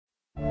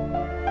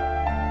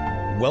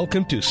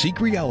Welcome to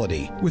Seek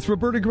Reality with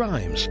Roberta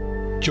Grimes.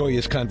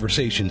 Joyous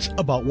conversations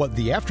about what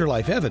the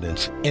afterlife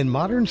evidence and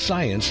modern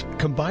science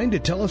combine to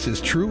tell us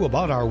is true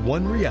about our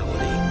one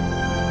reality.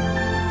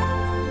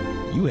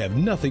 You have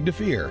nothing to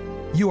fear.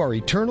 You are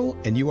eternal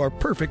and you are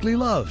perfectly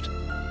loved.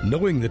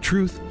 Knowing the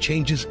truth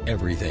changes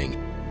everything.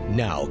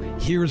 Now,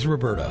 here's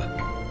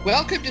Roberta.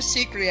 Welcome to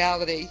Seek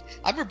Reality.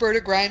 I'm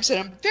Roberta Grimes, and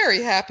I'm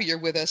very happy you're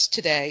with us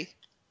today.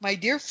 My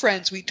dear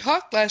friends, we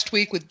talked last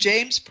week with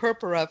James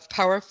Purpura of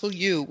Powerful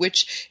You,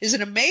 which is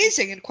an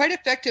amazing and quite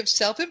effective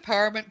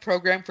self-empowerment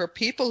program for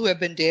people who have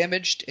been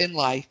damaged in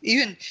life,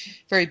 even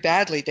very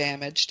badly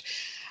damaged.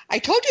 I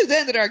told you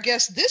then that our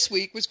guest this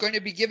week was going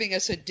to be giving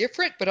us a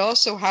different but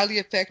also highly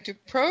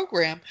effective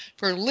program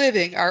for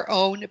living our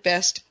own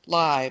best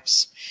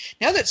lives.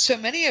 Now that so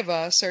many of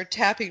us are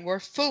tapping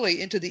more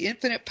fully into the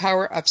infinite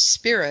power of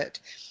spirit,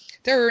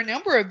 there are a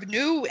number of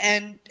new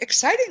and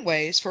exciting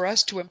ways for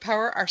us to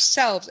empower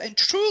ourselves and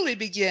truly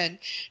begin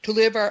to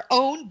live our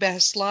own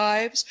best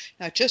lives,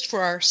 not just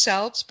for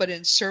ourselves, but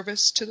in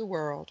service to the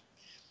world.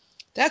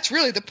 That's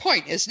really the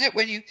point, isn't it?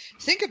 When you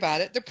think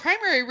about it, the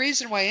primary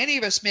reason why any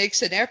of us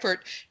makes an effort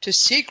to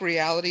seek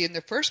reality in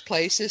the first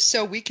place is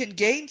so we can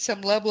gain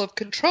some level of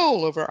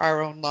control over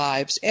our own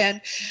lives. And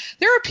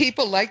there are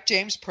people like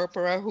James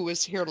Purpura, who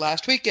was here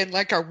last week, and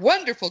like our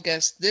wonderful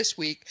guest this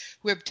week,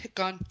 who have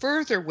gone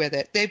further with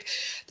it.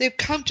 They've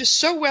come to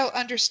so well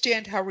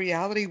understand how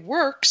reality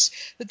works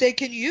that they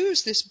can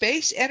use this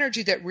base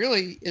energy that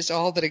really is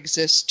all that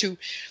exists to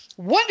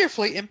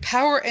wonderfully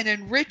empower and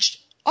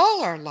enrich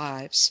all our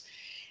lives.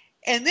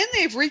 And then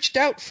they've reached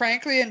out,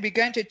 frankly, and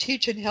begun to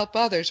teach and help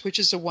others, which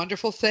is a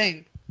wonderful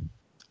thing.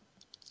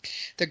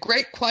 The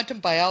great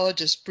quantum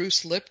biologist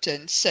Bruce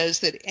Lipton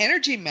says that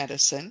energy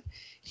medicine,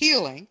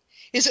 healing,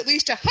 is at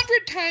least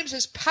 100 times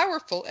as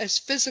powerful as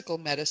physical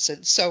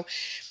medicine. So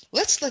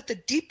let's let the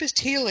deepest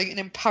healing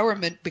and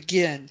empowerment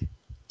begin.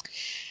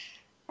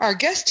 Our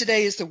guest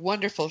today is the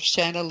wonderful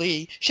Shanna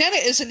Lee. Shanna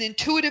is an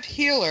intuitive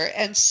healer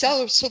and she's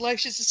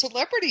a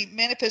celebrity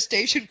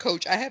manifestation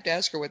coach. I have to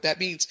ask her what that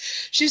means.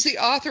 She's the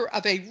author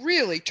of a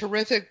really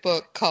terrific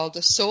book called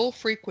The Soul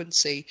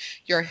Frequency,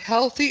 Your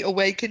Healthy,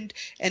 Awakened,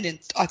 and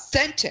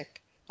Authentic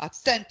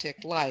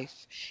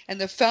Life, and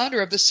the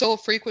founder of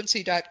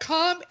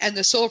thesoulfrequency.com and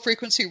the Soul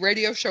Frequency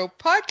Radio Show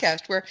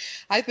podcast, where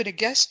I've been a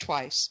guest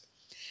twice.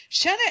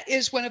 Shanna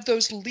is one of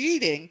those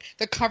leading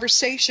the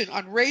conversation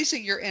on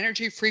raising your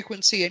energy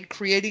frequency and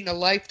creating a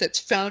life that's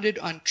founded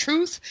on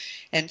truth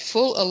and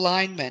full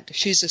alignment.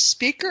 She's a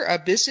speaker, a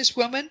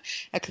businesswoman,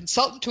 a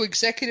consultant to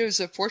executives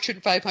of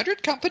Fortune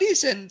 500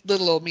 companies and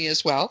little old me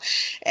as well,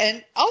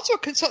 and also a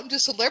consultant to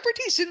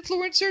celebrities,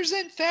 influencers,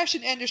 and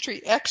fashion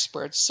industry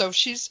experts. So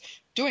she's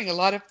doing a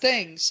lot of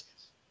things.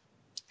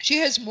 She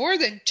has more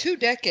than 2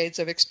 decades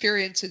of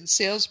experience in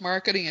sales,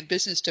 marketing, and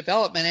business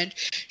development, and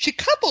she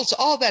couples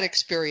all that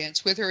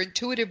experience with her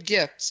intuitive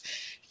gifts.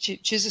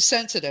 She's a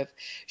sensitive.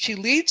 She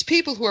leads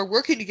people who are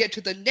working to get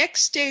to the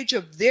next stage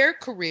of their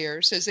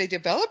careers as they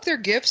develop their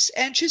gifts,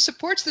 and she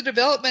supports the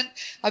development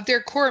of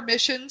their core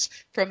missions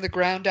from the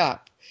ground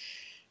up.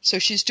 So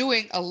she's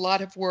doing a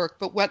lot of work,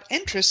 but what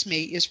interests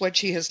me is what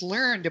she has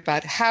learned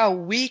about how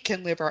we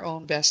can live our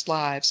own best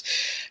lives.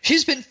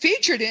 She's been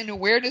featured in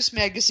Awareness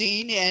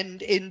Magazine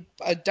and in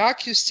a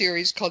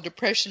docuseries called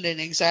Depression and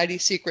Anxiety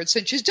Secrets,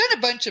 and she's done a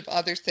bunch of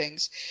other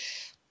things.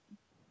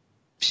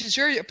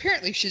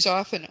 Apparently she's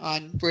often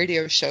on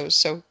radio shows,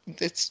 so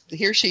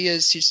here she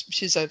is.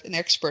 She's an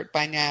expert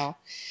by now.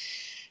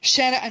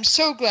 Shanna, I'm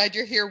so glad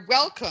you're here.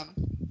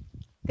 Welcome.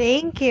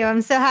 Thank you.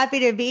 I'm so happy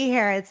to be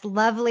here. It's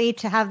lovely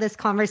to have this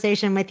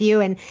conversation with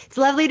you, and it's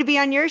lovely to be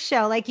on your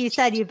show. Like you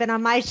said, you've been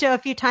on my show a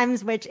few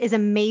times, which is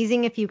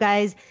amazing. If you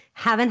guys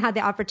haven't had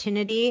the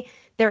opportunity,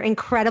 they're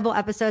incredible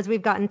episodes.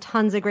 We've gotten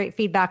tons of great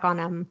feedback on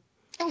them.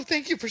 Oh,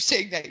 thank you for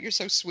saying that. You're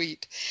so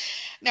sweet.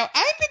 Now,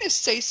 I'm going to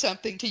say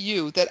something to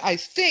you that I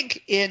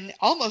think in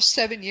almost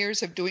 7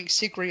 years of doing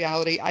Seek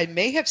Reality, I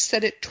may have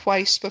said it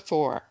twice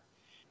before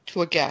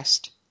to a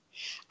guest.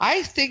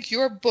 I think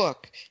your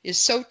book is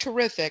so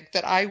terrific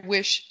that I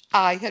wish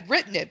I had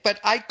written it, but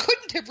I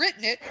couldn't have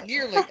written it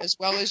nearly as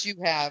well as you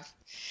have.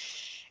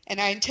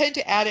 And I intend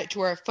to add it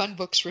to our Fun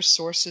Books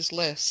Resources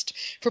list.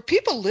 For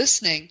people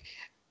listening,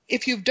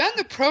 if you've done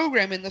the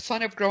program in the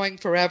Fun of Growing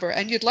Forever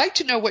and you'd like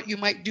to know what you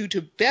might do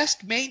to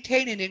best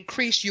maintain and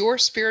increase your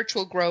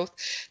spiritual growth,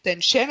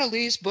 then Shanna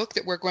Lee's book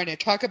that we're going to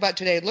talk about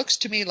today looks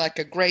to me like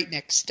a great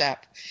next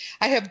step.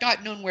 I have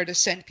not known where to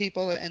send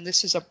people, and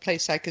this is a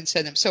place I can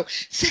send them. So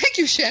thank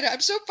you, Shanna.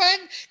 I'm so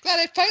glad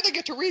I finally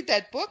get to read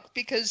that book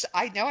because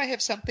I know I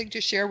have something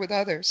to share with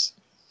others.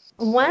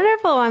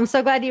 Wonderful. I'm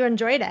so glad you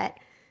enjoyed it.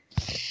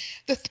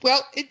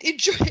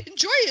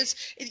 Enjoy is,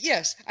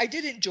 yes, I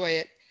did enjoy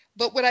it.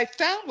 But what I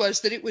found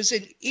was that it was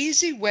an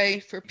easy way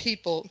for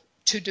people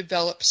to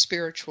develop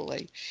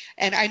spiritually.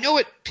 And I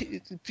know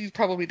you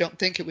probably don't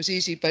think it was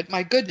easy, but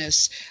my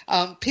goodness,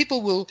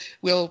 people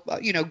will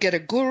get a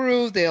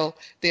guru, they'll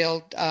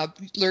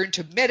learn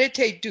to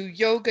meditate, do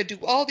yoga, do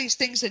all these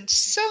things. And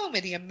so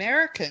many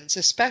Americans,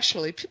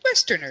 especially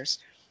Westerners,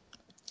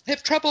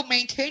 have trouble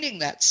maintaining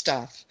that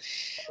stuff.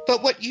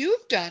 But what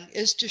you've done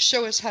is to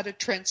show us how to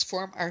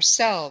transform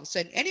ourselves.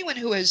 And anyone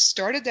who has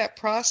started that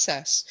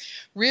process,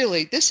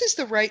 really, this is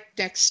the right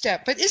next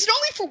step. But is it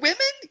only for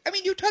women? I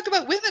mean, you talk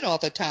about women all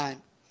the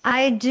time.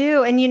 I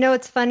do. And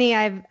it's funny.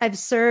 I've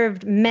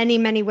served many,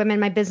 many women.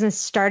 My business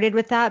started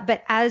with that.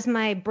 But as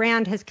my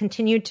brand has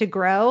continued to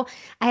grow,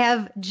 I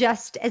have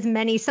just as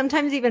many,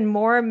 sometimes even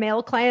more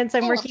male clients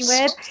I'm working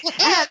with.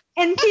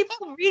 And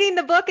people reading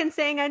the book and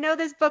saying, I know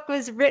this book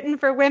was written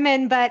for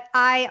women, but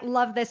I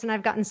love this and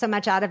I've gotten so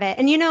much out of it.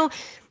 And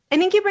I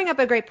think you bring up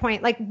a great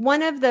point. Like,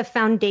 one of the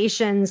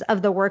foundations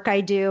of the work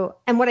I do,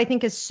 and what I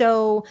think is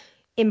so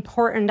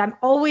important, I'm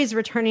always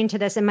returning to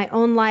this in my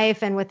own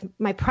life and with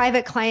my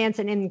private clients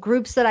and in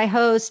groups that I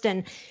host.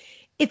 And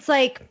it's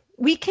like,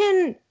 we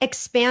can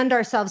expand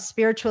ourselves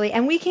spiritually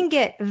and we can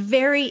get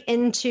very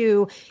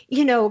into,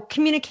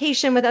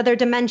 communication with other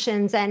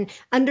dimensions and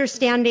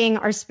understanding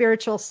our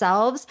spiritual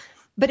selves.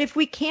 But if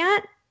we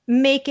can't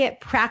make it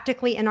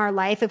practically in our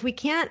life, if we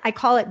can't, I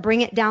call it,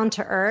 bring it down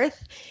to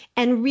earth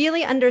and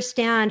really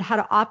understand how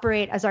to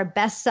operate as our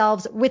best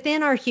selves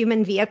within our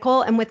human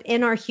vehicle and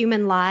within our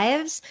human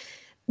lives,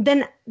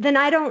 then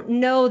I don't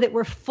know that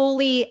we're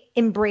fully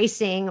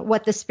embracing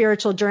what the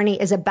spiritual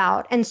journey is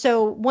about. And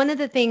so one of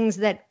the things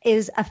that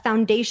is a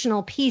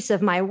foundational piece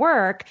of my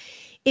work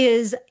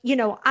is,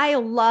 I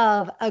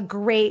love a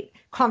great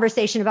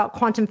conversation about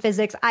quantum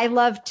physics. I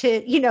love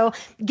to,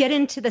 get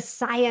into the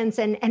science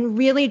and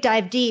really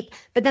dive deep.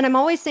 But then I'm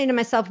always saying to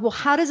myself, well,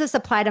 how does this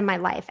apply to my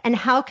life? And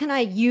how can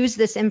I use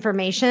this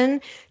information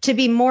to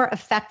be more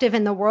effective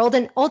in the world?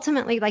 And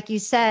ultimately, like you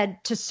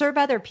said, to serve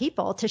other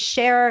people, to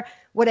share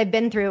what I've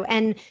been through.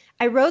 And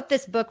I wrote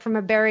this book from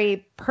a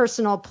very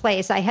personal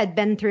place. I had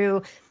been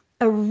through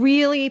a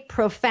really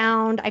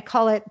profound, I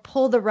call it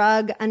pull the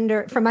rug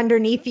from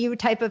underneath you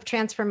type of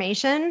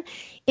transformation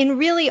in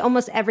really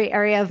almost every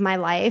area of my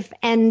life.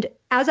 And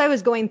as I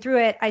was going through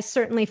it, I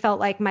certainly felt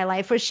like my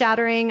life was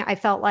shattering. I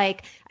felt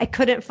like I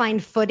couldn't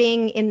find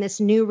footing in this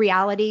new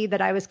reality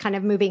that I was kind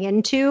of moving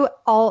into,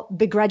 all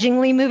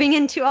begrudgingly moving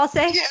into, I'll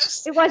say.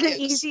 Yes, it wasn't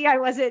easy. I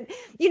wasn't,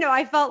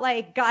 I felt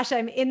like, gosh,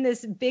 I'm in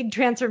this big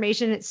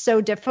transformation. It's so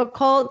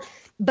difficult.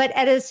 But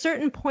at a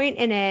certain point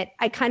in it,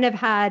 I kind of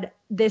had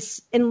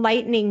this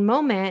enlightening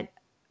moment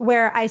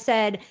where I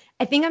said,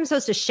 I think I'm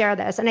supposed to share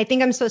this. And I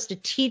think I'm supposed to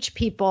teach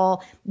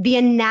people the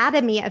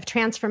anatomy of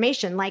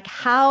transformation, like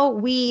how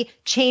we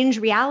change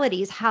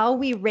realities, how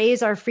we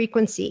raise our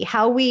frequency,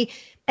 how we,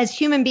 as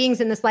human beings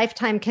in this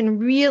lifetime, can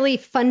really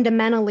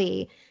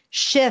fundamentally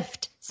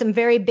shift some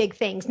very big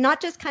things,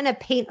 not just kind of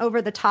paint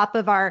over the top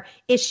of our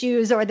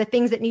issues or the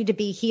things that need to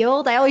be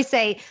healed. I always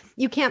say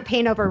you can't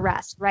paint over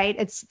rest, right?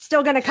 It's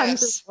still going to come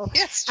through.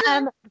 Yes,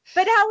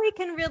 but how we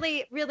can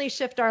really, really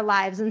shift our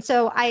lives. And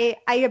so I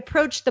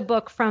approached the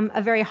book from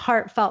a very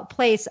heartfelt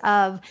place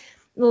of,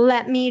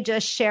 let me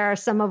just share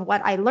some of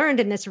what I learned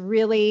in this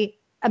really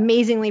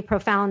amazingly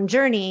profound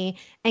journey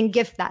and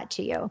gift that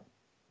to you.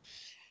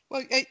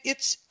 Well,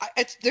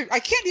 I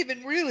can't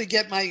even really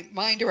get my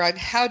mind around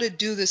how to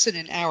do this in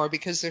an hour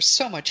because there's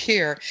so much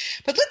here.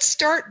 But let's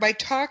start by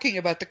talking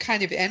about the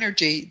kind of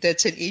energy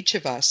that's in each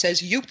of us as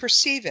you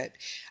perceive it.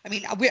 I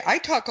mean, I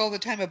talk all the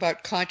time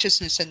about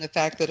consciousness and the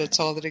fact that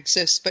it's all that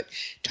exists, but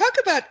talk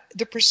about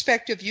the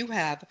perspective you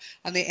have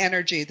on the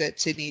energy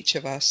that's in each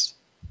of us.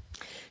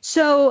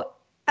 So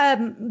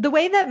the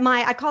way that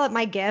I call it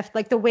my gift,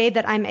 like the way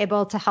that I'm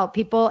able to help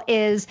people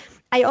is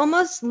I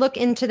almost look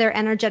into their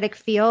energetic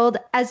field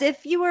as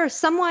if you were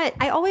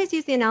I always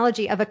use the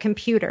analogy of a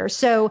computer.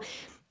 So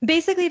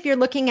basically, if you're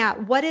looking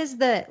at what is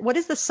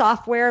the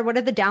software, what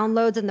are the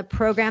downloads and the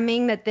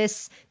programming that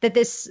this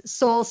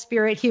soul,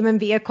 spirit, human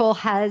vehicle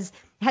has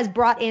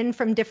brought in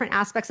from different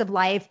aspects of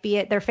life, be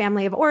it their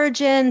family of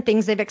origin,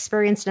 things they've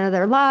experienced in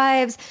other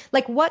lives,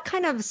 like what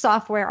kind of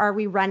software are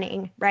we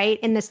running, right,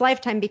 in this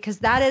lifetime? Because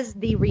that is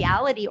the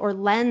reality or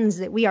lens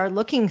that we are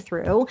looking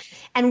through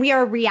and we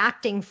are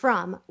reacting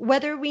from,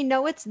 whether we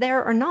know it's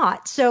there or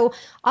not. So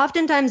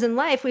oftentimes in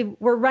life,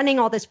 we're running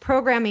all this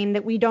programming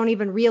that we don't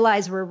even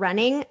realize we're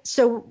running.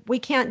 So we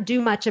can't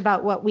do much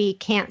about what we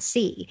can't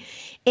see.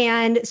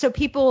 And so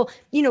people,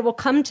 will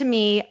come to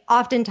me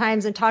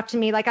oftentimes and talk to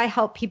me, like I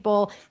help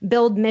people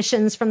build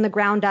missions from the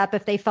ground up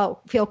if they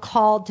feel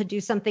called to do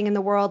something in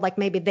the world, like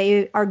maybe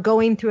they are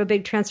going through a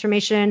big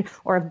transformation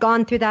or have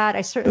gone through that.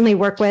 I certainly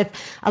work with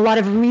a lot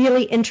of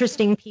really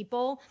interesting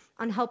people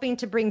on helping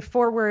to bring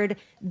forward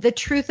the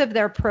truth of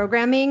their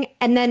programming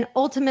and then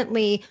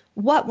ultimately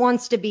what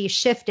wants to be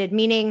shifted.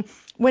 Meaning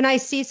when I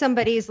see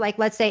somebody's, like,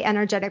 let's say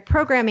energetic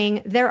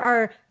programming, there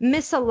are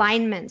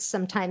misalignments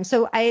sometimes.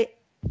 So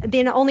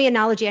the only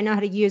analogy I know how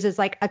to use is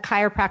like a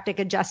chiropractic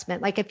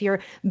adjustment. Like if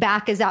your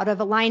back is out of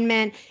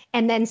alignment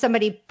and then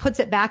somebody puts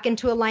it back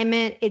into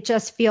alignment, it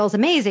just feels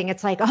amazing.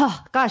 It's like, oh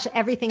gosh,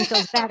 everything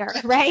feels better,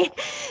 right?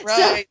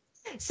 Right.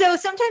 So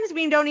sometimes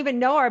we don't even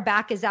know our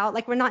back is out.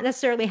 Like we're not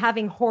necessarily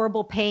having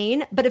horrible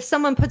pain, but if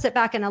someone puts it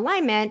back in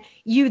alignment,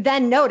 you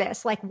then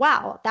notice like,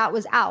 wow, that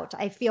was out.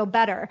 I feel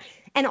better.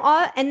 And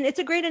it's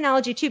a great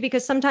analogy too,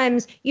 because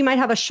sometimes you might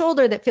have a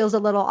shoulder that feels a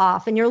little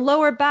off and your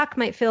lower back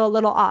might feel a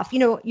little off. You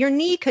know, your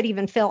knee could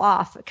even feel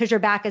off because your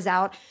back is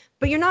out,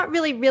 but you're not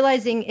really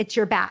realizing it's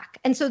your back.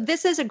 And so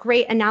this is a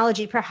great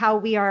analogy for how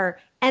we are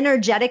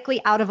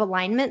energetically out of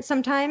alignment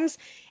sometimes.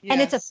 Yes.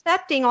 And it's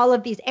affecting all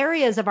of these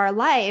areas of our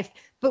life,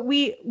 but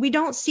we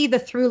don't see the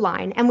through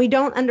line and we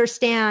don't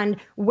understand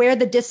where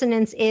the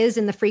dissonance is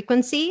in the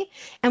frequency.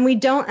 And we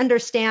don't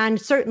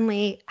understand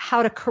certainly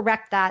how to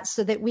correct that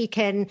so that we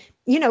can,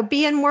 you know,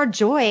 be in more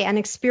joy and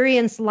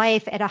experience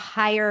life at a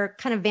higher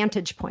kind of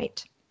vantage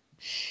point.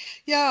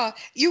 Yeah.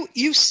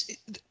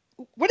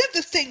 One of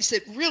the things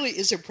that really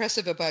is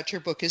impressive about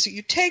your book is that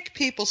you take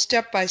people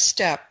step by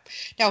step.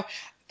 Now,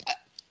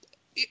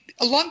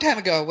 a long time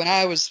ago, when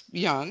I was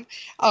young,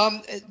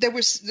 there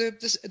was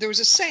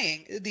a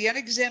saying: "The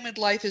unexamined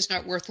life is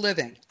not worth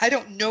living." I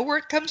don't know where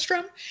it comes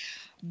from,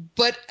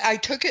 but I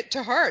took it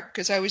to heart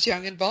because I was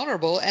young and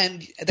vulnerable,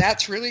 and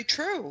that's really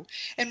true.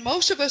 And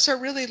most of us are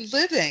really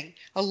living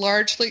a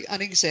largely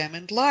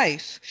unexamined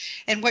life.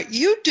 And what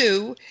you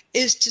do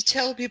is to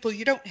tell people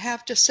you don't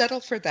have to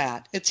settle for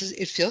that. It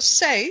feels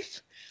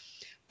safe,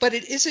 but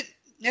it isn't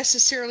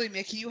necessarily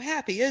making you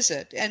happy, is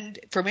it? And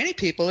for many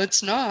people,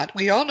 it's not.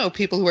 We all know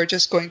people who are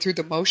just going through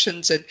the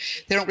motions and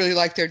they don't really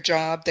like their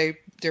job.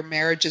 Their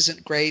marriage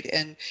isn't great.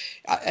 And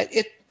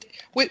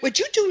what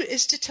you do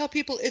is to tell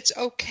people it's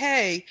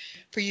okay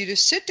for you to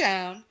sit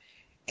down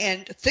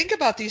and think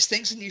about these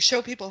things, and you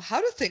show people how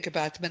to think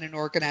about them in an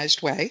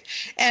organized way.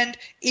 And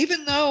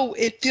even though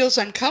it feels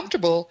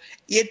uncomfortable,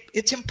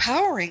 it's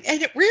empowering,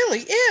 and it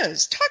really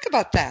is. Talk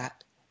about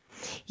that.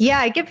 Yeah,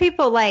 I give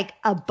people like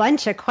a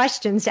bunch of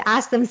questions to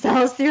ask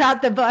themselves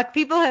throughout the book.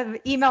 People have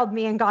emailed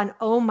me and gone,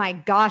 oh my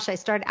gosh, I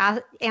started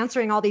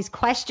answering all these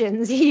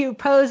questions you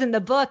pose in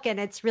the book, and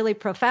it's really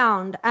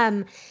profound.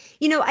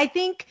 You know, I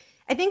think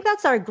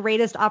that's our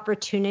greatest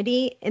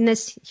opportunity in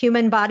this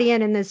human body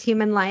and in this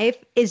human life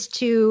is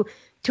to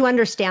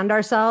understand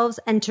ourselves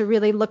and to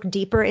really look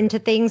deeper into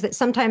things that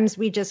sometimes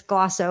we just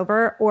gloss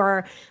over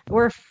or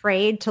we're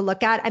afraid to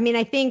look at. I mean,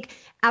 I think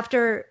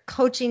after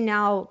coaching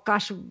now,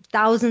 gosh,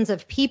 thousands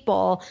of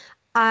people,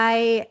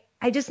 I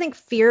just think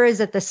fear is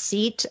at the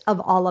seat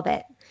of all of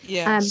it.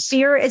 Yes.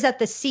 Fear is at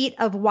the seat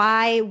of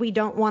why we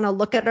don't want to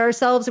look at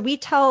ourselves.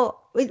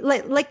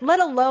 Let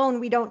alone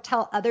we don't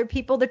tell other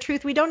people the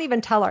truth. We don't even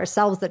tell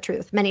ourselves the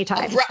truth many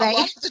times. Right? A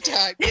lot of the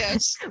time,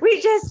 yes.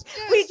 we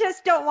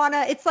just don't want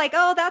to. It's like,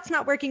 oh, that's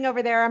not working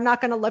over there. I'm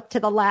not going to look to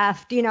the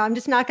left. You know, I'm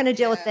just not going to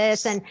deal with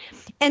this.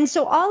 And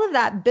so all of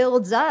that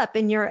builds up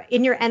in your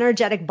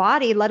energetic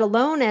body, let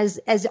alone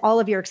as all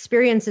of your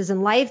experiences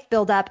in life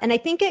build up. And I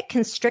think it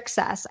constricts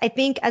us. I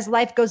think as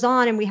life goes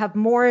on and we have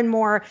more and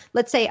more,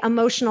 let's say,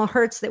 emotional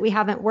hurts that we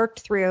haven't worked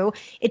through,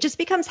 it just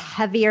becomes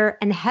heavier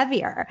and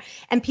heavier.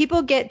 And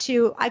people get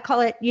to, I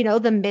call it, you know,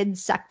 the mid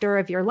sector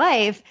of your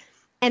life.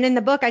 And in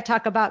the book, I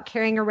talk about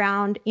carrying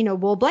around, you know,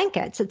 wool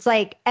blankets. It's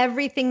like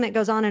everything that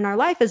goes on in our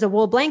life is a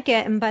wool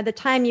blanket. And by the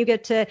time you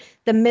get to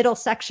the middle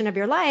section of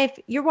your life,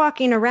 you're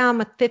walking around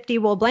with 50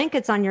 wool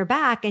blankets on your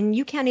back and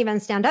you can't even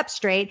stand up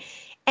straight.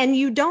 And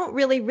you don't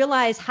really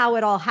realize how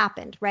it all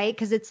happened, right?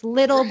 Because it's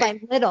little by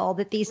little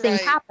that these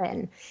things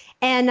happen.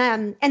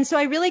 And so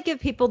I really give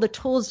people the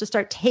tools to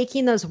start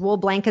taking those wool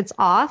blankets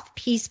off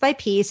piece by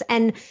piece.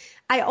 And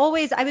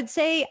I would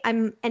say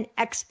I'm an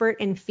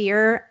expert in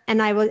fear.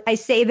 And I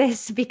say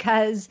this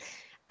because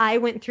I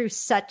went through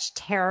such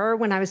terror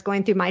when I was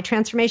going through my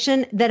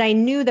transformation that I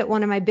knew that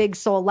one of my big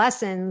soul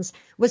lessons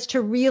was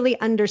to really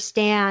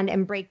understand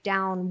and break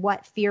down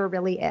what fear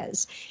really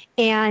is.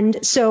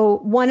 And so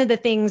one of the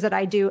things that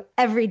I do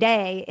every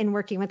day in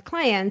working with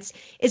clients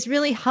is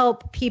really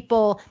help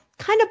people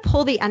kind of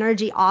pull the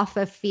energy off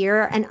of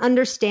fear and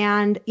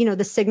understand, you know,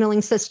 the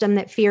signaling system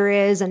that fear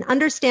is and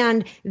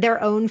understand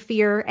their own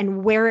fear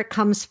and where it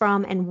comes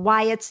from and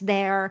why it's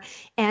there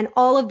and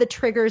all of the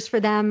triggers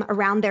for them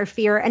around their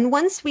fear. And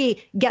once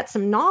we get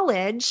some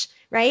knowledge,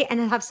 right,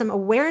 and have some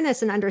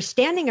awareness and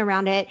understanding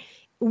around it,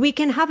 we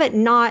can have it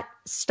not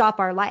stop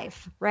our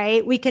life,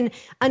 right? We can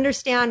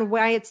understand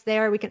why it's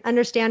there. We can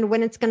understand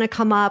when it's going to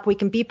come up. We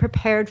can be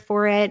prepared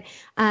for it.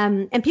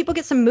 And people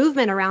get some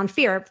movement around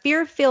fear.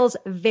 Fear feels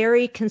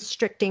very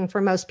constricting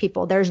for most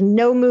people. There's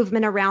no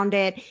movement around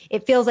it.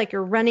 It feels like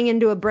you're running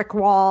into a brick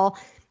wall.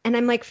 And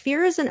I'm like,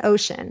 fear is an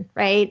ocean,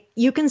 right?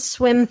 You can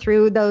swim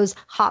through those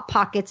hot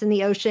pockets in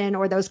the ocean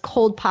or those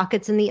cold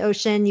pockets in the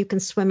ocean. You can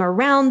swim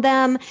around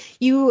them.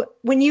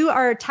 When you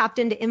are tapped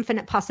into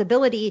infinite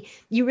possibility,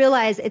 you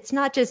realize it's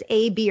not just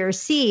A, B, or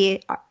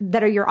C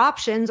that are your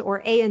options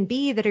or A and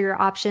B that are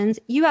your options.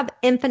 You have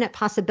infinite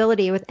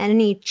possibility with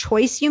any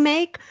choice you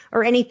make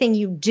or anything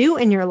you do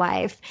in your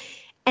life.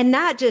 And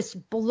that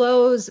just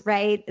blows,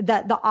 right,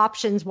 the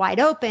options wide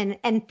open,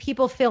 and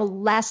people feel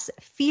less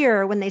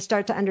fear when they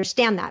start to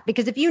understand that.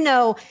 Because if you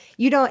know,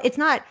 it's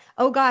not,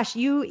 oh gosh,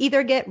 you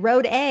either get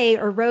road A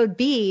or road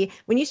B.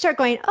 When you start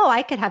going, oh,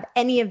 I could have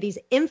any of these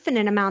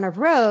infinite amount of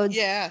roads,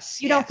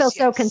 you don't feel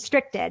so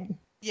constricted.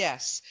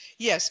 Yes.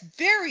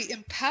 Very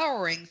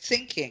empowering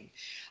thinking.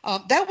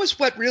 That was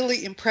what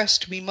really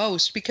impressed me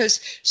most,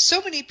 because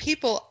so many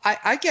people,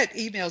 I get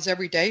emails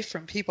every day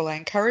from people. I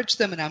encourage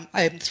them, and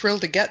I'm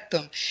thrilled to get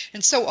them.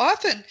 And so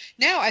often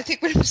now I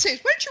think what I'm saying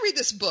is, why don't you read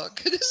this book?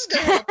 This is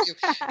going to help you.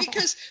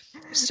 Because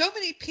so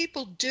many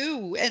people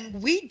do,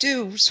 and we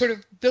do, sort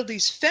of build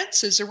these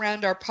fences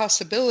around our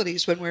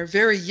possibilities when we're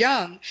very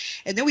young,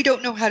 and then we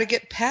don't know how to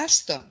get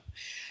past them.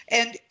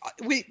 And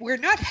we're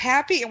not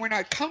happy and we're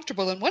not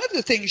comfortable. And one of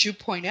the things you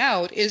point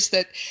out is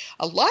that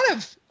a lot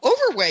of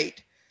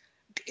overweight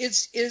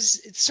is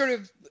sort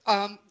of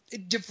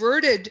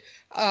diverted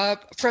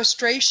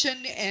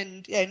frustration,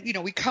 and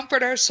we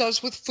comfort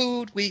ourselves with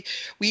food. We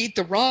eat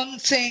the wrong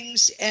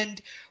things,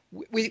 and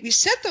we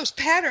set those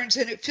patterns,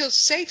 and it feels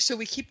safe, so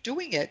we keep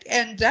doing it.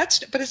 And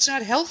but it's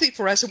not healthy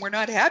for us, and we're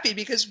not happy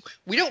because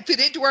we don't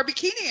fit into our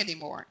bikini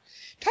anymore.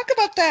 Talk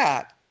about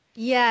that.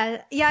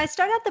 Yeah. I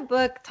started out the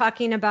book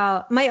talking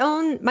about my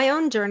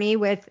own journey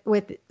with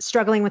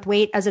struggling with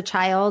weight as a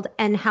child,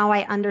 and how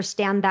I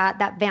understand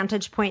that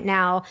vantage point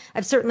now.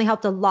 I've certainly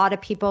helped a lot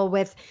of people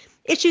with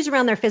issues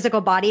around their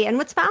physical body. And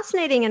what's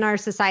fascinating in our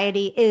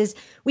society is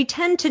we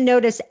tend to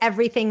notice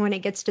everything when it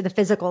gets to the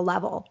physical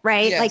level,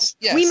 right? Yes.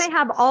 We may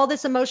have all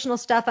this emotional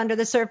stuff under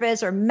the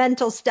surface, or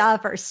mental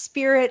stuff, or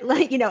spirit,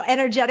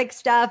 energetic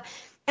stuff.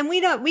 And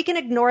we can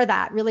ignore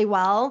that really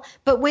well.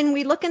 But when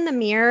we look in the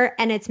mirror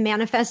and it's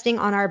manifesting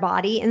on our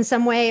body in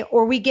some way,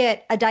 or we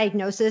get a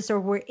diagnosis or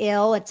we're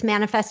ill, it's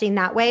manifesting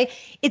that way,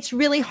 it's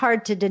really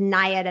hard to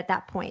deny it at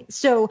that point.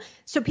 So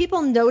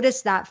people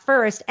notice that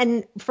first.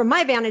 And from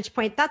my vantage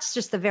point, that's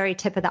just the very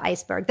tip of the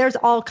iceberg. There's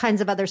all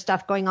kinds of other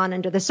stuff going on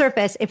under the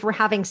surface if we're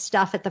having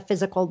stuff at the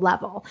physical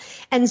level.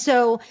 And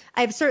so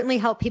I've certainly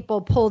helped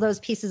people pull those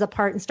pieces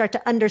apart and start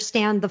to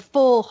understand the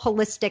full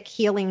holistic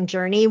healing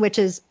journey, which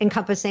is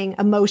encompassing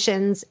emotions,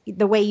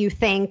 the way you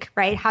think,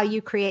 right? How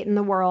you create in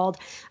the world,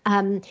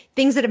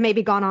 things that have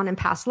maybe gone on in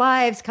past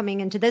lives,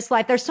 coming into this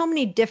life. There's so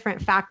many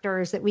different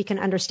factors that we can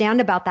understand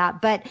about that.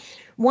 But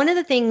one of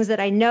the things that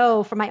I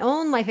know from my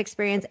own life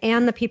experience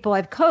and the people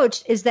I've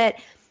coached is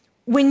that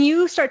when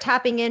you start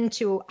tapping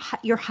into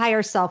your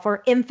higher self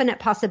or infinite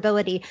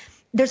possibility,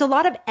 there's a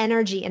lot of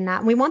energy in that.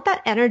 And we want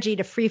that energy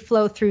to free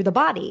flow through the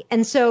body.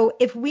 And so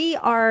if we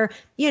are,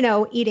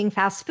 eating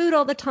fast food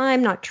all the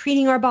time, not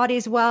treating our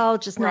bodies well,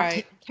 just not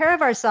taking care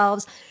of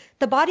ourselves,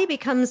 the body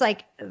becomes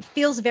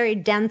feels very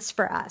dense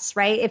for us,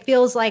 right? It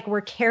feels like we're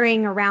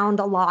carrying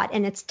around a lot,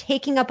 and it's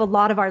taking up a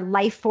lot of our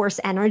life force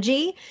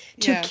energy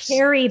to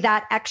carry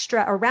that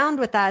extra around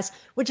with us,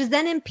 which is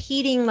then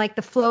impeding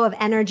the flow of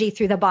energy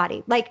through the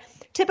body.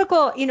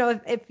 Typical,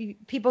 if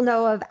people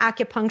know of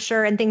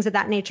acupuncture and things of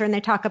that nature, and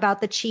they talk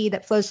about the chi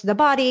that flows through the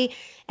body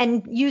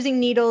and using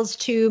needles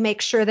to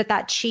make sure that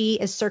chi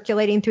is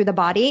circulating through the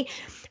body.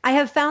 I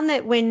have found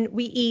that when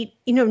we eat,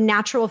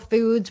 natural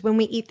foods, when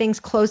we eat things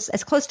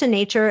as close to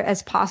nature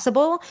as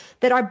possible,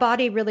 that our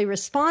body really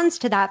responds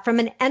to that from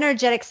an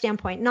energetic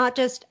standpoint, not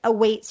just a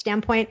weight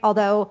standpoint,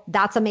 although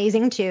that's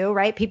amazing too,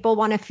 right? People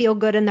want to feel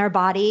good in their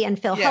body and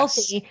feel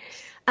healthy.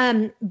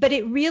 But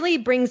it really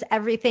brings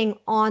everything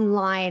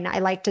online, I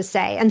like to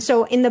say. And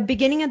so in the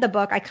beginning of the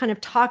book, I kind of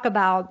talk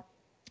about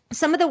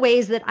some of the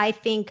ways that I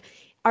think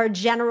our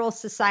general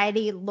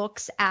society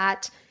looks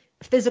at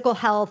physical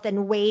health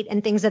and weight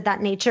and things of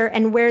that nature,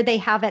 and where they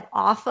have it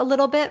off a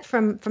little bit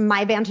from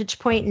my vantage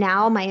point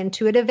now, my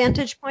intuitive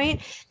vantage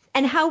point,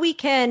 and how we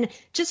can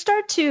just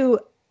start to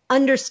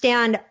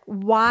understand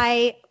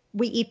why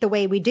we eat the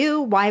way we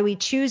do, why we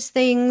choose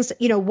things,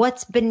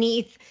 what's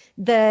beneath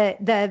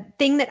the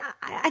thing that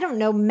I don't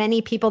know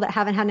many people that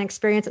haven't had an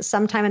experience at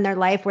some time in their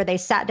life where they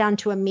sat down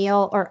to a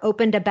meal or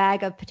opened a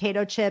bag of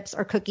potato chips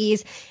or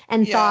cookies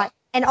and thought,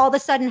 and all of a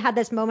sudden had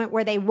this moment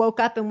where they woke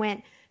up and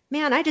went,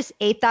 man, I just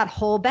ate that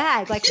whole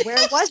bag. Where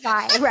was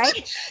I?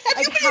 Right? Have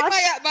you been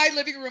in my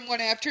living room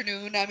one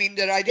afternoon? I mean,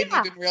 that I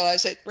didn't even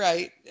realize it.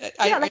 Right.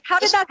 How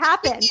did that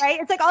happen? Right.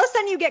 It's all of a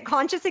sudden you get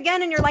conscious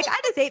again and you're like, I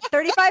just ate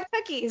 35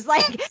 cookies.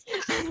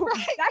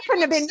 That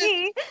couldn't have been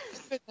me.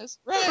 Goodness.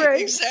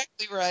 Right.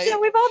 Exactly right.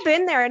 We've all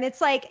been there. And it's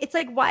like,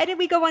 why did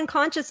we go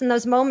unconscious in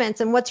those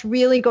moments, and what's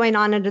really going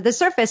on under the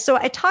surface? So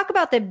I talk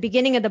about the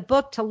beginning of the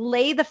book to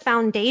lay the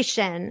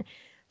foundation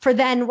for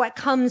then what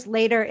comes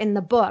later in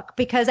the book.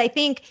 Because I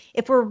think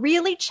if we're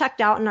really checked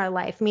out in our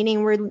life,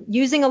 meaning we're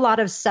using a lot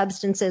of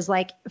substances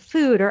like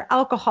food or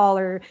alcohol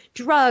or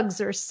drugs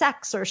or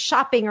sex or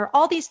shopping or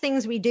all these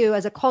things we do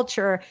as a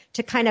culture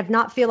to kind of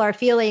not feel our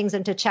feelings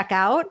and to check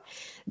out,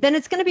 then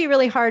it's going to be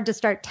really hard to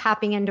start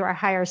tapping into our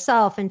higher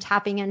self and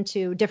tapping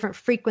into different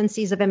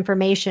frequencies of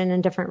information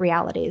and different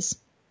realities.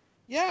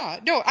 Yeah,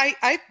 no,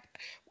 I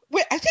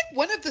think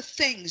one of the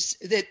things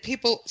that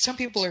some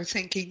people are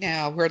thinking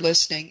now who are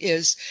listening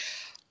is,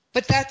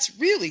 But that's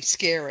really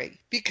scary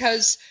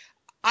because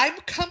I'm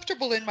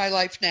comfortable in my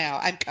life now.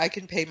 I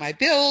can pay my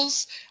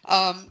bills.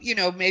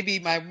 Maybe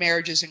my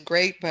marriage isn't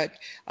great, but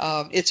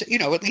it's,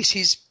 at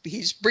least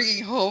he's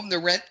bringing home the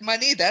rent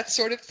money, that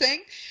sort of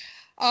thing.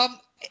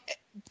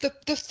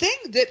 The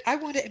thing that I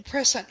want to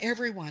impress on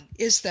everyone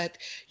is that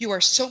you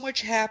are so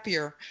much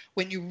happier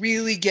when you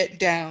really get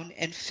down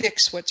and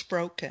fix what's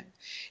broken.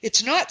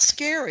 It's not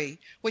scary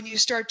when you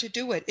start to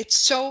do it. It's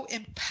so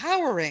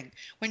empowering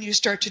when you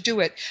start to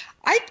do it.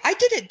 I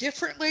did it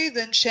differently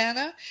than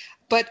Shanna,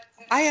 but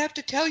I have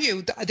to tell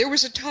you, there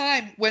was a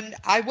time when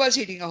I was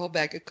eating a whole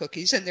bag of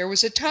cookies, and there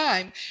was a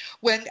time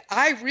when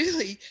I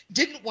really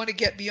didn't want to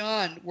get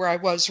beyond where I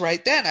was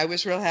right then. I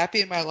was real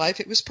happy in my life.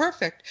 It was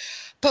perfect.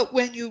 But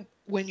when you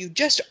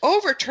just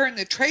overturn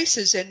the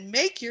traces and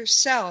make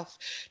yourself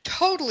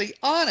totally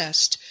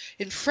honest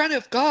in front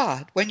of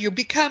God, when you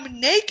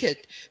become naked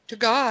to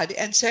God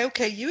and say,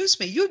 okay, use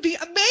me, you'd be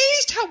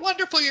amazed how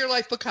wonderful your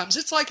life becomes.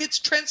 It's like it's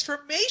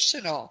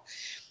transformational.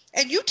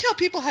 And you tell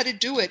people how to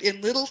do it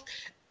in little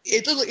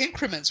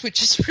increments,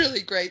 which is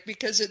really great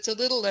because it's a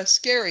little less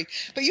scary.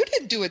 But you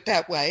didn't do it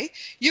that way.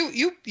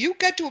 You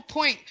got to a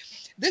point.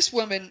 This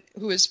woman,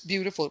 who is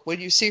beautiful, when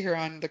you see her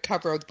on the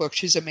cover of the book,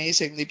 she's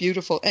amazingly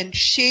beautiful. And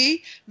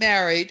she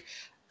married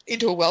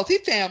into a wealthy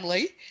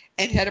family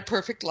and had a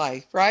perfect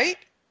life, right?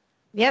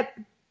 Yep.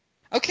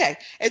 Okay.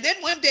 And then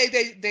one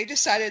day they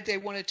decided they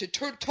wanted to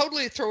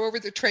totally throw over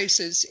the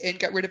traces and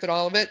get rid of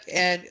all of it.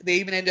 And they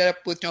even ended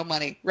up with no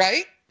money,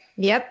 right?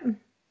 Yep.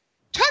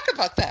 Talk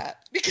about that,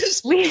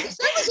 because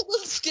that was a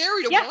little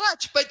scary to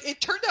watch, but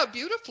it turned out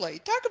beautifully.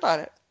 Talk about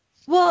it.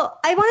 Well,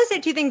 I want to say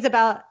two things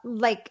about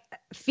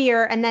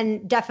fear, and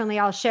then definitely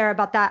I'll share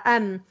about that.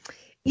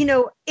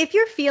 If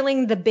you're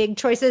feeling the big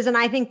choices, and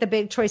I think the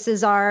big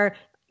choices are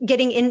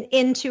getting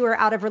into or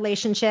out of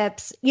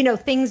relationships,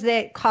 things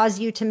that cause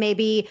you to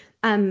maybe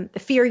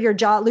fear your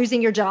job,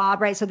 losing your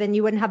job, right? So then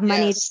you wouldn't have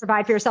money to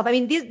provide for yourself. I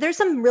mean, there's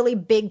some really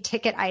big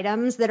ticket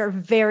items that are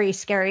very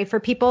scary for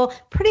people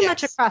pretty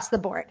much across the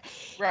board.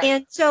 Right.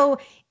 And so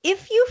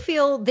if you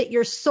feel that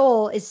your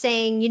soul is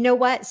saying, you know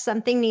what,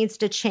 something needs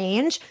to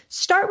change,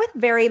 start with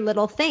very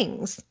little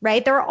things,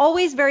 right? There are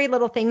always very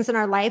little things in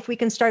our life we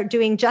can start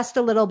doing just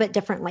a little bit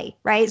differently,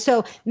 right?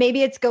 So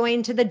maybe it's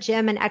going to the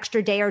gym an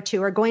extra day or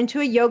two, or going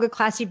to a yoga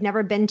class you've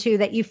never been to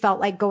that you felt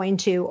like going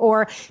to,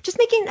 or just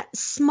making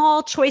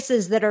small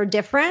choices that are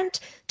different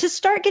to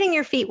start getting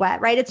your feet wet,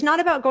 right? It's not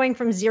about going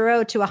from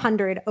 0 to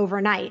 100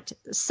 overnight.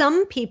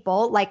 Some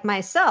people, like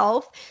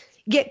myself,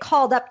 get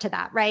called up to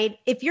that, right?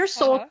 If your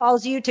soul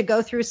calls you to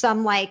go through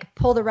some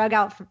pull the rug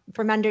out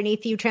from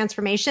underneath you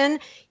transformation,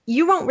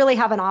 you won't really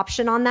have an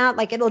option on that.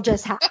 It'll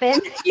just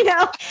happen,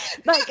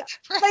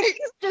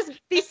 just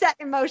be set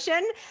in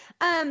motion.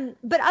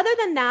 But other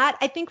than that,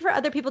 I think for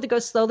other people to go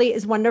slowly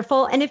is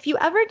wonderful. And if you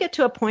ever get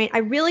to a point, I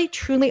really,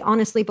 truly,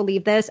 honestly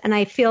believe this, and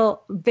I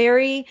feel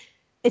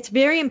it's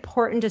very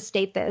important to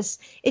state this.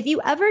 If you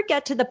ever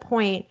get to the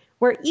point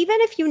where even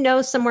if you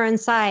know somewhere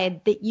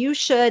inside that you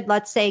should,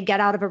 let's say,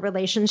 get out of a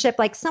relationship,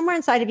 somewhere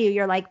inside of you,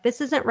 you're like,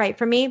 this isn't right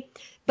for me,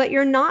 but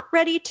you're not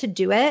ready to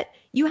do it,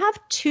 you have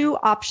two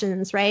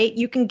options, right?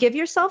 You can give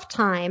yourself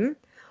time,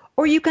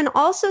 or you can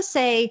also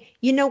say,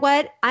 you know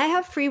what, I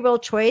have free will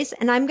choice,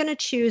 and I'm going to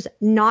choose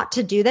not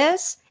to do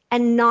this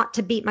and not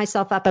to beat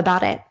myself up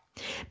about it.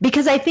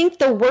 Because I think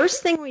the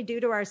worst thing we do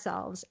to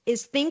ourselves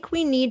is think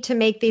we need to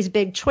make these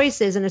big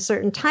choices in a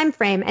certain time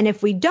frame. And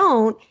if we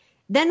don't,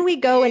 then we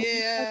go and eat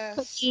the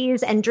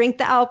cookies and drink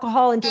the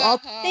alcohol and do all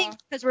the things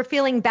because we're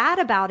feeling bad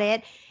about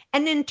it.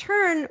 And in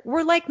turn,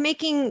 we're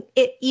making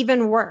it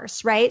even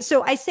worse, right?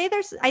 So I think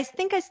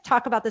I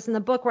talk about this in the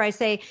book where I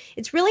say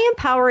it's really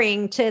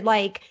empowering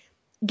to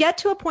get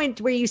to a point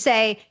where you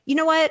say, you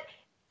know what?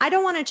 I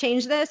don't want to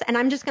change this, and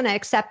I'm just going to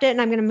accept it, and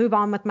I'm going to move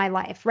on with my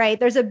life, right?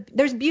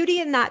 There's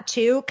beauty in that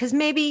too, because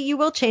maybe you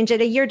will change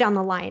it a year down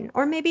the line,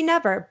 or maybe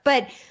never.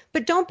 But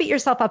don't beat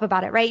yourself up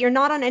about it, right? You're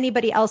not on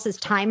anybody else's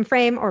time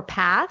frame or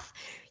path.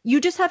 You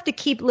just have to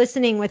keep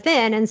listening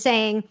within and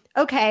saying,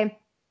 okay,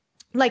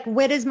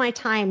 when is my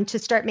time to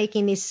start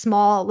making these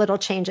small little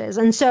changes?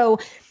 And so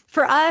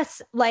for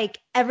us,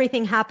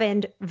 everything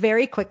happened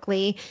very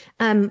quickly.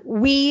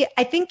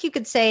 I think you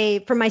could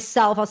say for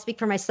myself, I'll speak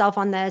for myself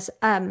on this,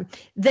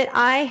 that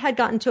I had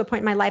gotten to a point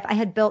in my life, I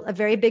had built a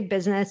very big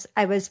business.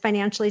 I was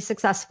financially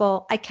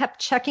successful. I kept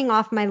checking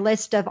off my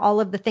list of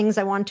all of the things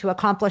I wanted to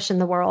accomplish in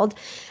the world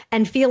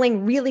and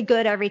feeling really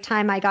good every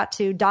time I got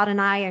to dot an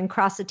I and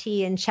cross a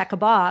T and check a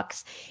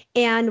box,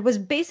 and was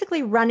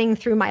basically running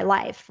through my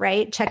life,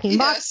 right? Checking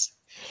boxes.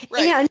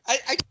 Right. And,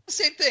 I do the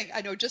same thing.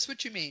 I know just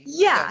what you mean.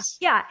 Yeah. Yes.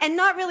 Yeah. And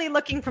not really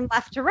looking from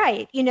left to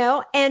right,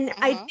 and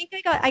I think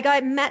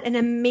I met an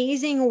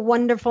amazing,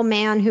 wonderful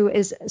man who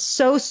is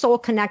so soul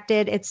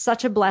connected. It's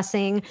such a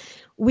blessing.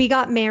 We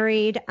got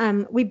married.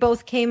 We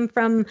both came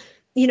from,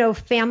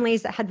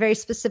 families that had very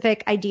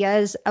specific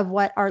ideas of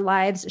what our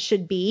lives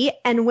should be.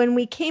 And when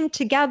we came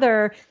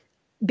together,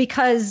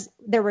 because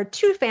there were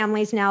two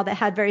families now that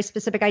had very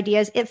specific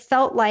ideas, it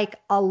felt like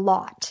a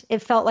lot. It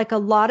felt like a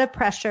lot of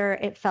pressure.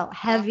 It felt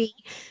heavy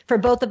for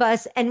both of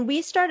us. And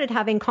we started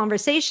having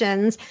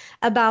conversations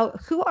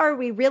about who are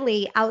we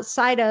really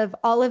outside of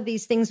all of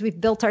these things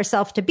we've built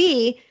ourselves to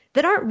be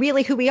that aren't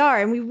really who we are.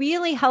 And we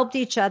really helped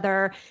each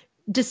other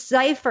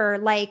decipher,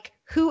 like,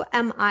 who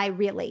am I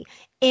really?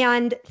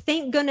 And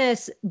thank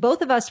goodness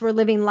both of us were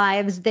living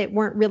lives that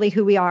weren't really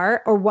who we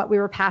are or what we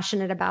were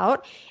passionate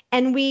about.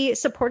 And we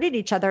supported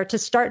each other to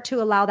start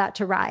to allow that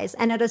to rise.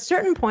 And at a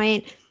certain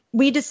point,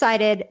 we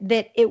decided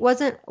that it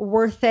wasn't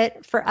worth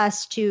it for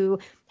us to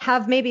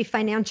have maybe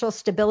financial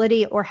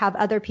stability or have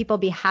other people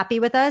be happy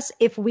with us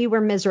if we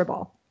were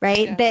miserable,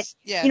 right? Yes. That,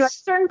 yes. you know, at a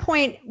certain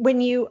point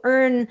when you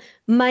earn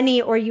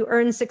money or you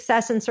earn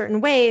success in certain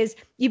ways,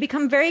 you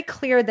become very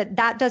clear that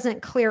that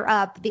doesn't clear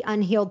up the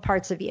unhealed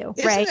parts of you,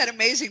 right? Isn't that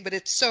amazing? But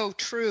it's so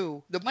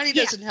true. The money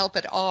doesn't help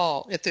at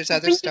all if there's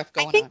other stuff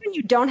going on. I think when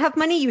you don't have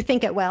money, you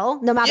think it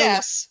will, no matter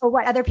yes.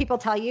 what other people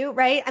tell you,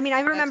 right? I mean, I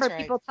remember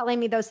people telling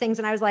me those things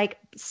and I was like,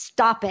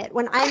 stop it.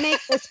 When I make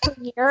this per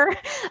year,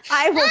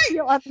 I will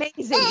feel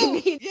amazing.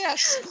 Oh,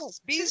 yes.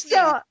 Bees knees.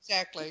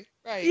 Exactly.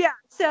 Right. Yeah.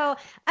 So,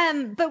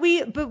 but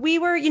we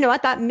were, you know,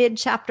 at that mid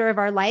chapter of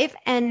our life,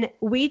 and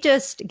we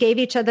just gave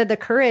each other the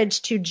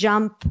courage to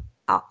jump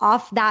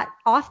off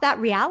that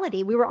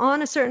reality. We were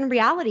on a certain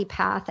reality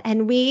path,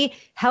 and we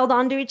held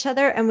on to each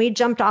other, and we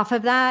jumped off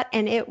of that,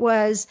 and it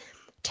was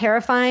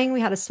terrifying.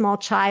 We had a small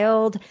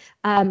child.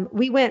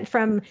 We went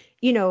from,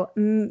 you know,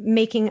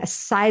 making a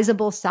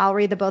sizable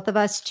salary, the both of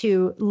us,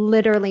 to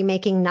literally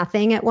making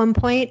nothing at one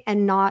point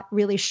and not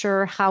really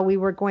sure how we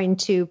were going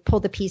to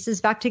pull the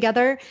pieces back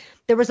together.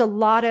 There was a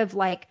lot of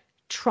like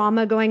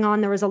trauma going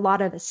on. There was a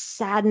lot of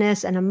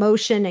sadness and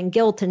emotion and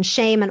guilt and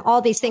shame and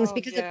all these things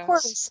because of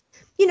course,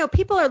 you know,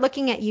 people are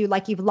looking at you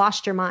like you've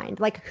lost your mind.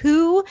 Like,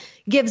 who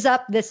gives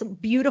up this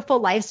beautiful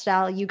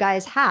lifestyle you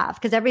guys have?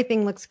 Because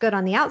everything looks good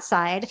on the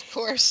outside. Of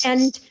course.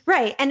 And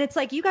right. And it's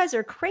like, you guys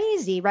are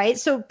crazy, right?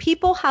 So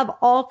people have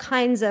all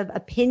kinds of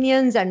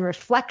opinions and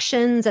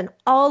reflections and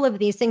all of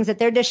these things that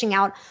they're dishing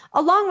out,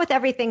 along with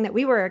everything that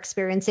we were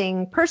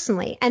experiencing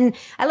personally. And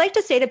I like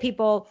to say to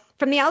people,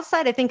 from the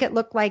outside, I think it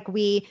looked like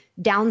we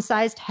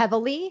downsized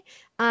heavily.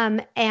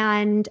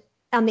 And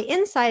on the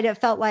inside, it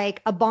felt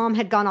like a bomb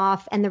had gone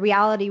off and the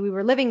reality we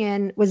were living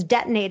in was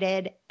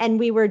detonated. And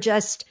we were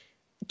just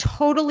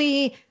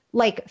totally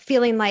like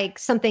feeling like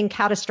something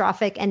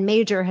catastrophic and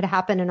major had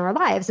happened in our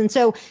lives. And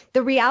so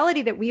the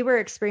reality that we were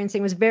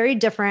experiencing was very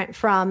different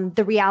from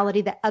the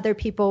reality that other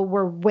people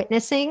were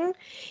witnessing.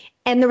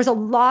 And there was a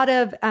lot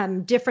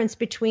of difference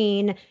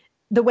between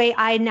the way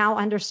I now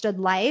understood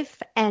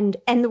life and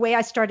the way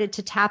I started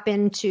to tap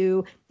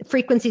into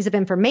frequencies of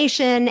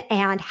information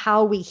and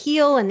how we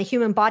heal and the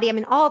human body. I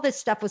mean, all this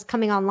stuff was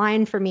coming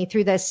online for me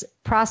through this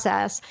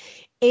process.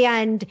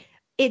 And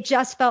it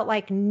just felt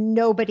like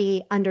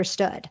nobody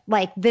understood.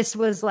 Like, this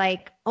was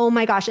like, oh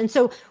my gosh. And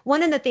so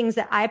one of the things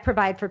that I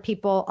provide for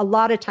people a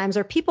lot of times,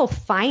 or people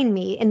find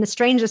me in the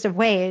strangest of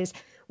ways,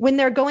 when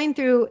they're going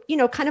through, you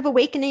know, kind of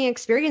awakening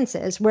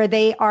experiences where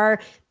they are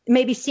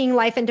maybe seeing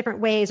life in different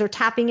ways or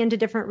tapping into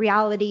different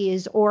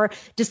realities or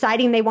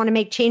deciding they want to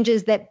make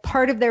changes, that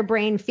part of their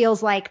brain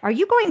feels like, are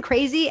you going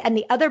crazy? And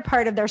the other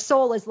part of their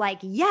soul is like,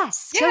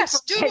 yes, do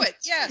it.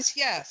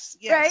 Yes.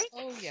 Right?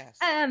 Oh, yes.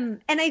 And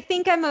I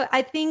think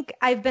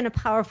I've been a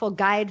powerful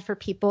guide for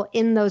people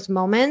in those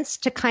moments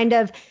to kind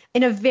of,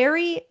 in a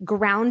very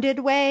grounded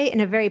way,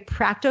 in a very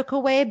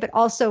practical way, but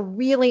also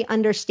really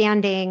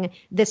understanding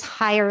this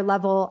higher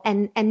level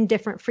and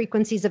different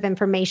frequencies of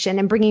information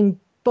and bringing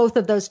both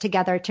of those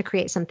together to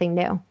create something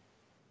new.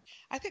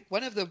 I think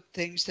one of the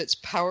things that's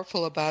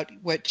powerful about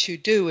what you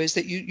do is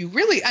that you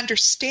really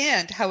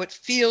understand how it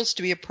feels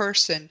to be a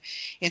person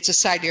in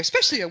society,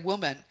 especially a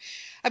woman.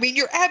 I mean,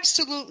 you're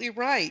absolutely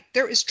right.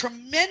 There is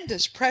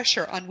tremendous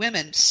pressure on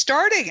women,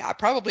 starting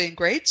probably in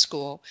grade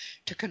school,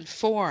 to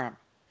conform.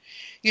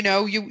 You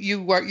know,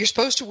 you're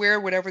supposed to wear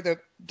whatever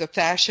the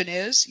fashion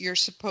is. You're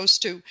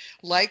supposed to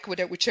like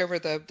whichever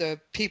the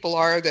people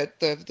are, that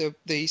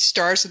the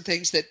stars and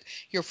things that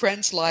your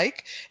friends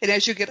like. And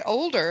as you get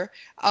older,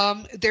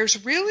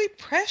 there's really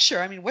pressure.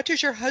 I mean, what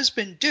does your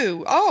husband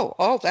do?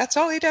 Oh, that's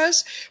all he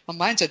does? Well,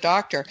 mine's a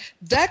doctor.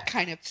 That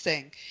kind of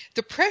thing.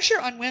 The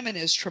pressure on women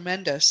is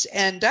tremendous.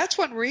 And that's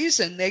one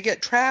reason they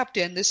get trapped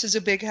in, this is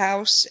a big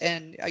house,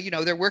 and, you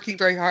know, they're working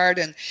very hard,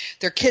 and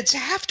their kids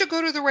have to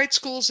go to the right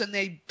schools, and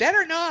they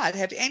better not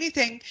have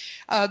anything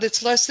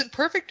that's less than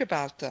perfect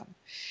about them.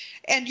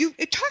 And you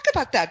talk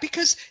about that,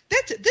 because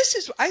this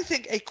is, I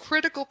think, a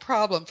critical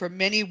problem for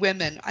many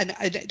women, and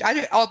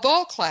of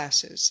all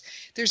classes.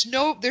 There's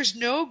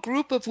no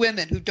group of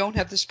women who don't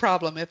have this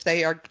problem if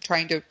they are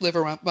trying to live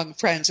among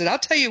friends. And I'll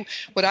tell you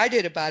what I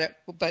did about it.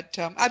 But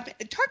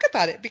talk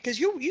about it, because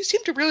you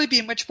seem to really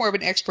be much more of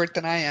an expert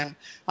than I am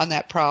on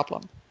that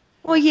problem.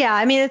 Well, yeah,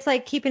 I mean, it's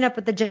like keeping up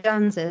with the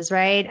Joneses,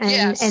 right? And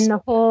Yes.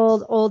 the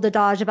whole old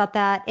adage about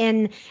that.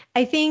 And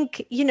I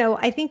think,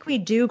 I think we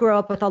do grow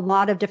up with a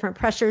lot of different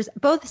pressures,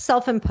 both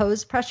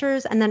self-imposed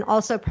pressures and then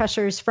also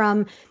pressures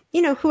from,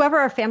 whoever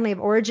our family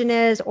of origin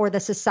is or the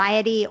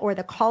society or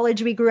the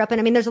college we grew up in.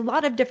 I mean, there's a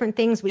lot of different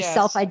things we Yes.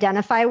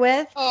 self-identify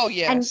with. Oh, And we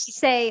yes.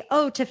 say,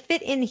 oh, to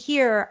fit in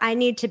here, I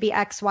need to be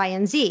X, Y,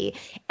 and Z.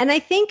 And I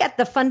think at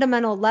the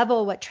fundamental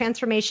level, what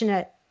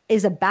transformation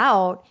is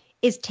about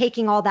is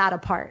taking all that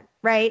apart,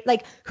 right?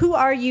 Like, who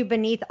are you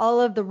beneath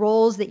all of the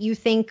roles that you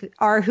think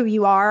are who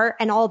you are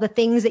and all the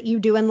things that you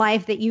do in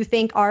life that you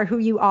think are who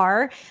you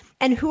are?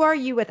 And who are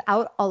you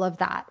without all of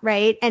that,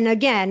 right? And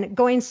again,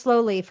 going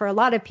slowly for a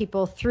lot of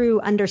people through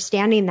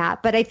understanding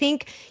that. But I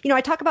think,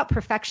 I talk about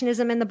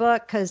perfectionism in the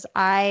book because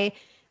I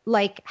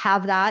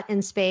have that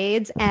in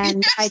spades.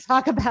 And I Yes.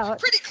 talk about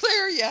Pretty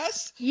clear,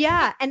 yes.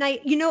 yeah. And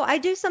I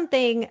do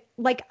something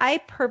like I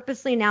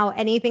purposely now,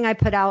 anything I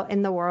put out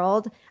in the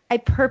world, I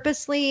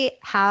purposely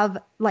have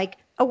like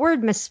a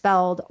word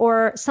misspelled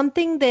or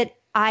something that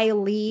I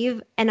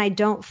leave and I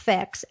don't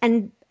fix.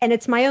 And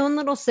it's my own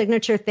little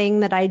signature thing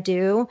that I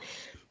do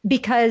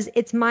because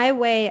it's my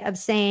way of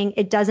saying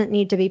it doesn't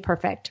need to be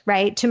perfect,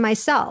 right? To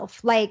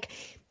myself. Like,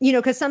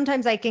 because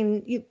sometimes I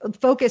can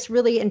focus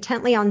really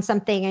intently on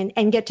something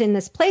and get in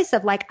this place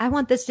of like, I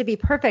want this to be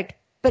perfect.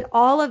 But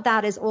all of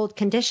that is old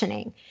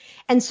conditioning.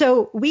 And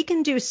so we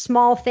can do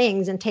small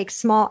things and take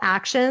small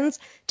actions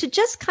to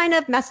just kind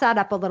of mess that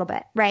up a little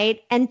bit,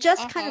 right? And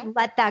just kind of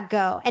let that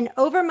go. And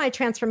over my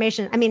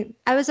transformation, I mean,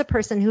 I was a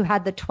person who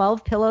had the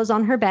 12 pillows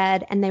on her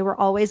bed and they were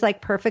always like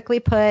perfectly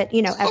put,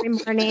 every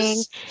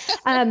morning.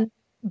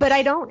 But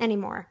I don't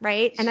anymore,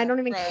 right? And I don't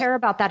even care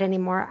about that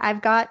anymore.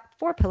 I've got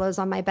 4 pillows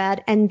on my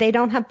bed and they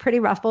don't have pretty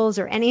ruffles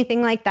or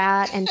anything like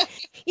that. And,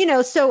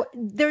 so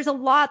there's a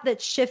lot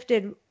that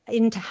shifted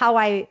into how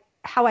I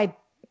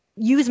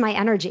use my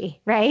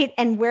energy, right?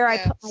 And where I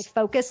put my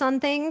focus on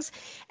things.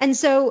 And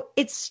so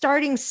it's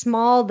starting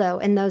small though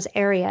in those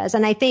areas.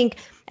 And I think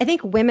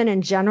women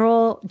in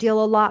general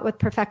deal a lot with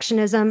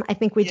perfectionism. I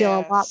think we deal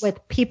a lot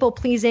with people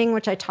pleasing,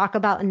 which I talk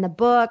about in the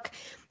book.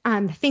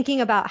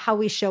 Thinking about how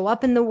we show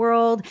up in the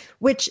world,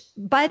 which,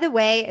 by the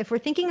way, if we're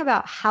thinking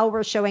about how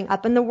we're showing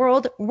up in the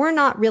world, we're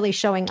not really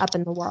showing up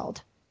in the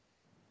world,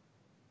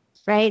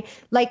 right?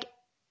 Like,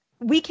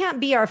 we can't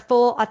be our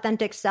full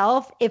authentic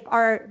self if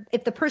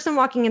the person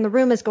walking in the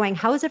room is going,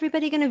 how is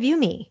everybody going to view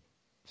me?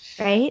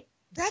 Right?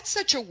 That's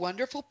such a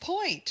wonderful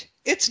point.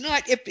 It's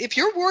not, if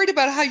you're worried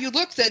about how you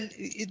look, then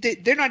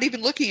they're not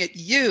even looking at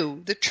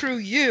you, the true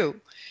you.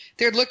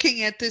 They're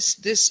looking at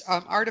this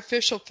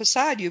artificial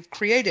facade you've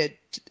created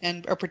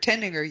and are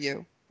pretending are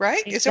you,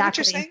 right? Exactly. Is that what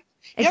you're saying?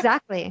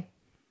 Exactly.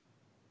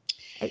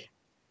 Yep.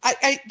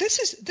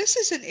 This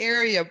is an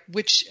area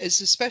which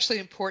is especially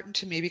important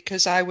to me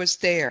because I was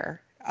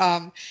there.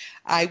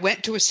 I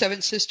went to a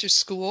Seven Sisters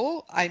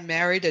school. I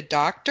married a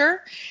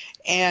doctor,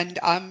 and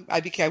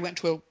I went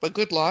to a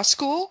good law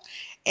school,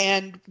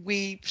 and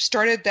we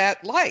started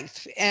that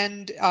life.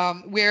 And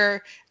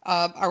where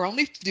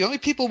the only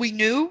people we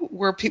knew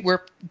were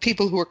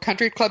people who were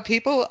country club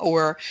people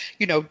or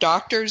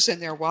doctors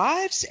and their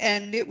wives,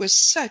 and it was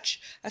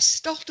such a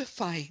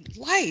stultifying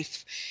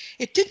life.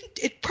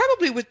 It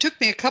probably took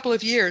me a couple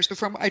of years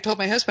before I told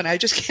my husband I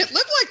just can't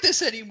live like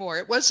this anymore.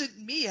 It wasn't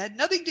me. It had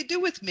nothing to do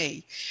with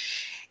me.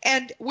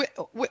 And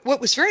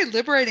what was very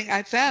liberating,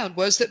 I found,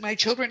 was that my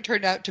children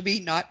turned out to be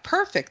not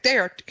perfect. They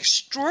are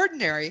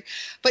extraordinary,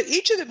 but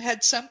each of them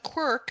had some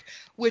quirk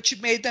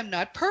which made them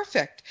not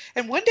perfect.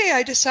 And one day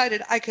I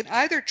decided I can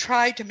either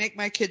try to make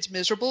my kids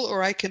miserable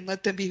or I can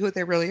let them be who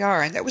they really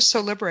are. And that was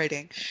so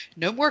liberating.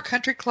 No more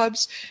country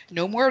clubs,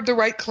 no more of the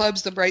right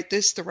clubs, the right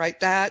this, the right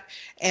that,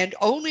 and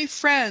only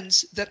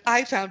friends that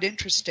I found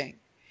interesting.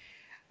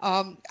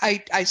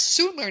 I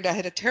soon learned I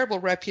had a terrible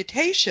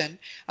reputation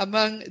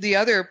among the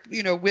other,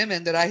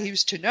 women that I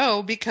used to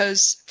know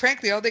because,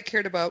 frankly, all they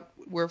cared about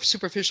were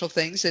superficial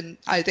things, and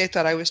they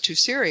thought I was too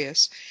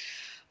serious.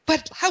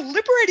 But how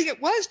liberating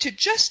it was to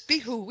just be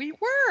who we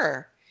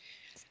were.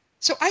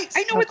 So I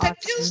know what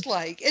that feels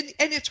like,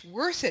 and it's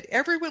worth it.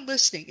 Everyone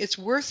listening, it's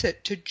worth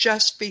it to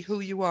just be who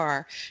you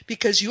are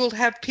because you'll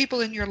have people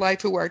in your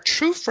life who are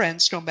true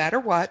friends no matter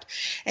what,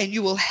 and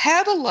you will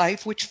have a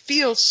life which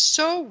feels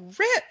so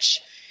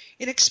rich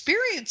in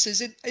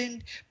experiences.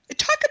 And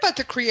talk about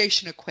the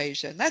creation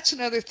equation. That's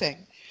another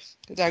thing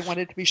that I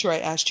wanted to be sure I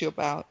asked you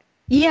about.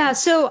 Yeah.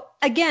 So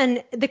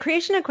again, the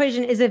creation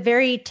equation is a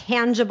very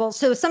tangible.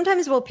 So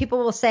sometimes people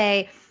will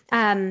say,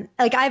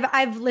 like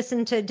I've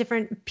listened to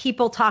different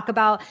people talk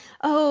about,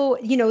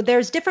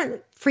 there's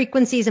different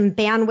frequencies and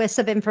bandwidths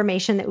of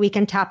information that we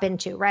can tap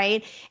into,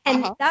 right?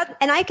 And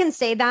and I can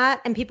say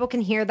that and people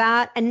can hear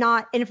that and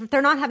if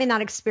they're not having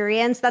that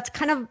experience, that's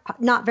kind of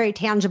not very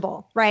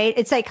tangible, right?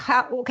 It's like,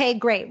 okay,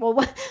 great. Well,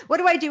 what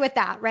do I do with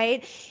that,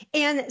 right?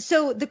 And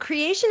so the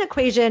creation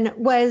equation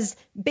was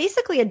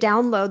basically a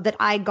download that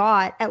I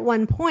got at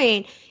one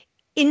point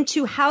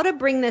into how to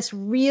bring this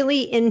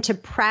really into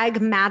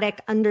pragmatic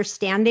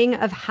understanding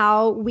of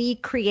how we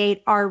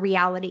create our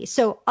reality.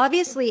 So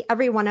obviously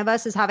every one of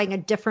us is having a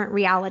different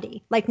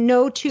reality. Like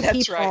no two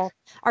people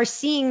are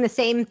seeing the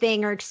same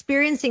thing or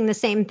experiencing the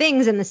same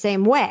things in the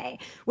same way,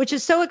 which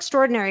is so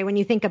extraordinary when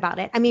you think about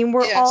it. I mean,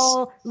 we're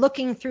all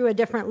looking through a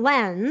different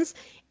lens.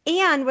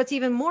 And what's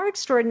even more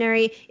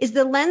extraordinary is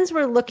the lens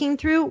we're looking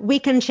through, we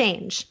can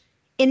change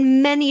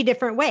in many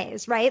different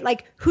ways, right?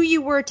 Like who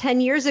you were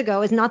 10 years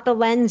ago is not the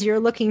lens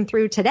you're looking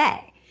through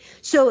today.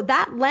 So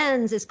that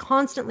lens is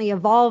constantly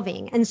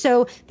evolving. And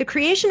so the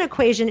creation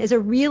equation is a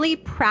really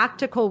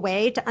practical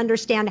way to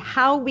understand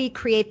how we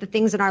create the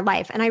things in our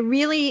life. And I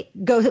really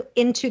go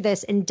into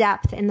this in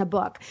depth in the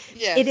book.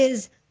 Yes. It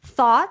is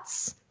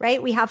thoughts,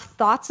 right? We have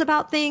thoughts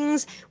about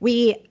things.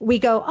 We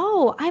go,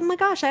 oh my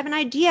gosh, I have an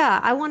idea.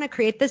 I want to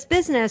create this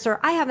business, or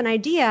I have an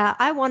idea.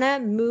 I want to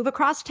move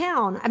across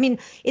town. I mean,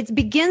 it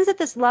begins at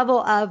this level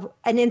of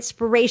an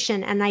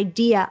inspiration, an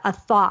idea, a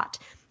thought.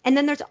 And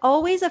then there's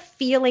always a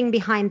feeling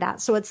behind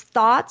that. So it's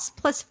thoughts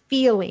plus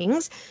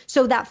feelings.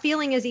 So that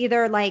feeling is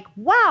either like,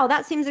 wow,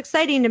 that seems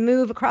exciting to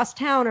move across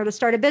town or to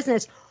start a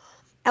business.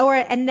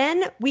 And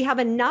then we have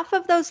enough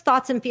of those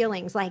thoughts and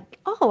feelings like,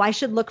 oh, I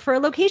should look for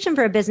a location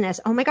for a business.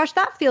 Oh my gosh,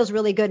 that feels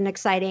really good and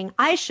exciting.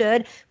 I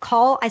should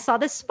call. I saw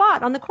this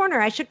spot on the corner.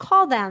 I should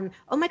call them.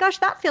 Oh my gosh,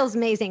 that feels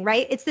amazing,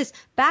 right? It's this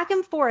back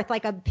and forth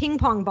like a ping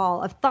pong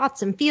ball of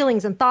thoughts and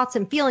feelings and thoughts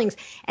and feelings.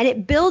 And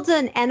it builds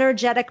an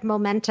energetic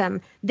momentum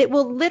that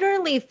will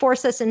literally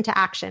force us into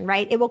action,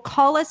 right? It will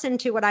call us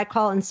into what I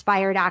call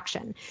inspired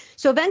action.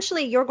 So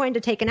eventually you're going to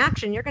take an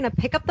action. You're going to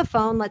pick up the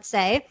phone, let's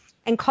say,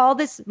 and call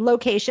this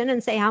location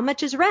and say, how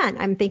much is rent?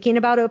 I'm thinking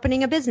about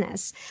opening a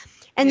business.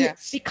 And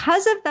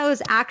because of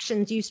those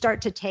actions you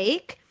start to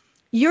take,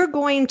 you're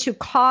going to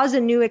cause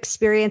a new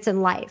experience in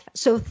life.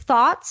 So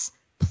thoughts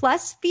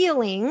plus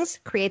feelings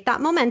create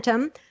that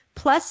momentum,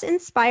 plus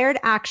inspired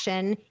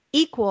action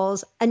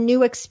equals a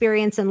new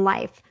experience in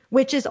life,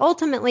 which is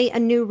ultimately a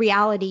new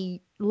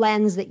reality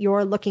lens that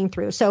you're looking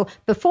through. So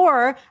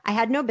before I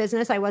had no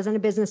business, I wasn't a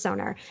business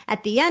owner.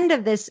 At the end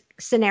of this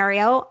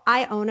scenario,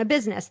 I own a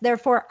business.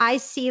 Therefore, I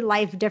see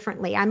life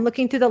differently. I'm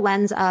looking through the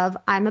lens of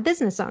I'm a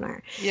business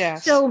owner.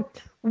 Yes. So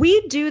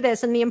we do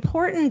this, and the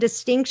important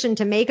distinction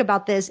to make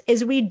about this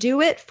is we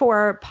do it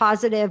for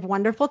positive,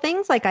 wonderful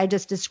things like I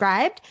just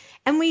described,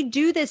 and we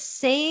do this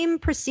same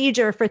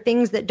procedure for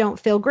things that don't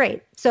feel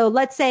great. So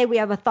let's say we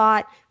have a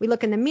thought, we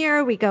look in the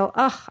mirror, we go,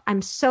 oh,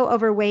 I'm so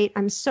overweight,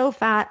 I'm so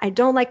fat, I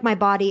don't like my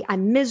body,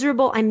 I'm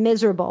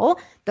miserable.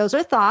 Those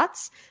are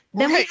thoughts.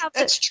 Then we have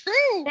that's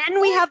true. Then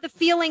we have the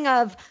feeling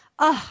of,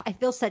 oh, I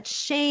feel such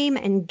shame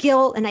and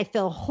guilt and I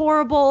feel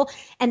horrible.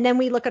 And then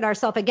we look at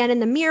ourselves again in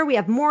the mirror. We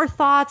have more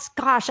thoughts.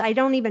 Gosh, I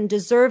don't even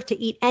deserve to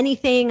eat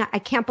anything. I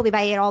can't believe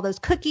I ate all those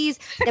cookies.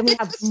 Then we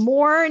have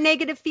more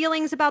negative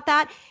feelings about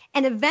that.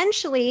 And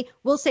eventually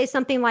we'll say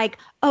something like,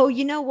 oh,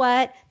 you know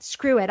what?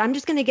 Screw it. I'm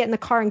just going to get in the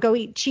car and go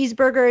eat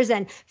cheeseburgers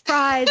and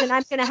fries, and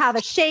I'm going to have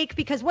a shake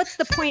because what's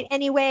the point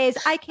anyways?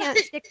 I can't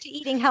stick to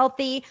eating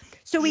healthy.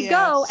 So we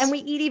go and we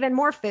eat even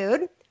more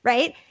food,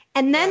 right?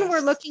 And then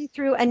we're looking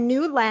through a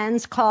new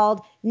lens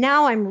called,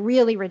 now I'm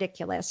really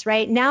ridiculous,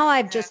 right? Now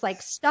I've just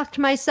like stuffed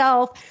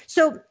myself.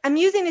 So I'm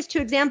using these two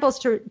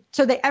examples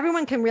so that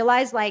everyone can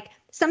realize, like,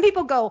 some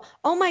people go,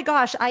 oh my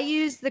gosh, I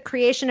use the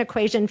creation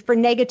equation for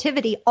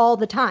negativity all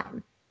the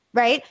time,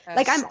 right? Yes.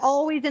 Like I'm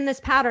always in this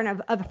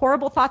pattern of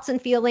horrible thoughts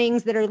and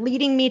feelings that are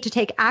leading me to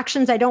take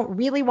actions I don't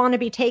really want to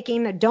be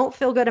taking, that don't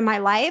feel good in my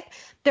life.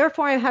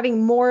 Therefore, I'm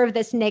having more of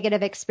this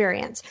negative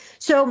experience.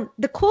 So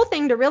the cool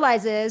thing to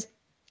realize is,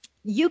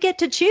 you get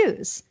to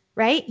choose,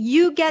 right?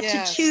 You get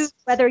to choose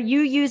whether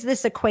you use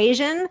this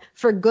equation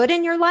for good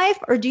in your life,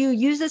 or do you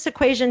use this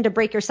equation to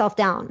break yourself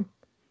down?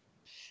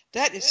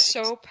 That is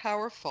so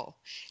powerful.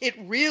 It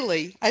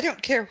really, I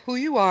don't care who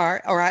you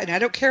are, and I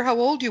don't care how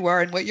old you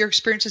are and what your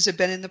experiences have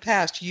been in the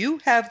past. You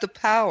have the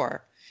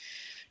power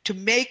to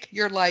make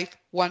your life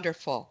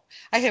wonderful.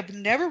 I have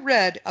never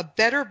read a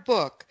better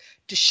book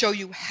to show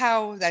you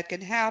how that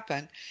can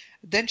happen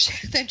than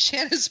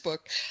Shanna's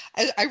book.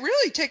 I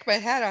really take my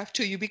hat off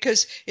to you,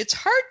 because it's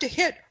hard to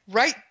hit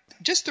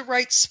just the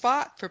right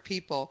spot for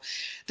people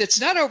that's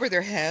not over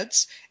their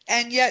heads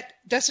and yet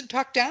doesn't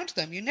talk down to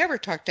them. You never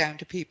talk down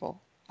to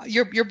people.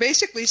 You're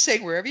basically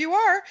saying, wherever you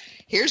are,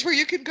 here's where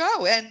you can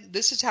go, and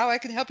this is how I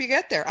can help you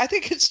get there. I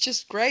think it's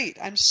just great.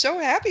 I'm so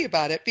happy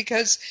about it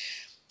because,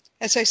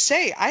 as I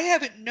say,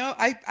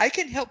 I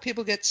can help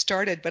people get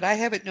started, but I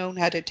haven't known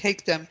how to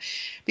take them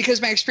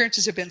because my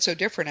experiences have been so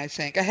different, I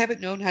think. I haven't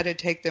known how to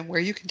take them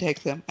where you can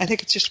take them. I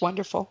think it's just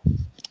wonderful.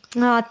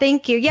 Oh,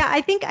 thank you. Yeah,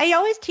 I think I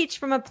always teach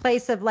from a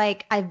place of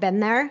like, I've been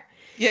there.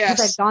 Yes.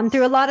 Because I've gone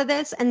through a lot of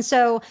this. And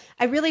so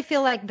I really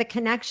feel like the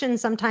connection,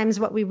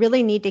 sometimes what we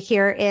really need to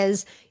hear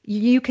is,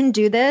 you can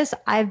do this.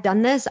 I've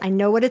done this. I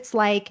know what it's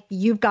like.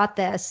 You've got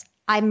this.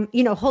 I'm,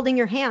 holding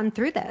your hand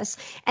through this.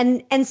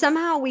 And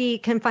somehow we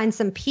can find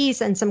some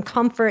peace and some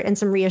comfort and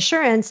some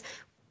reassurance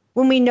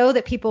when we know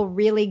that people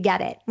really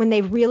get it, when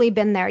they've really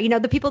been there.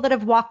 The people that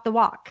have walked the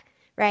walk,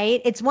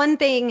 right? It's one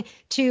thing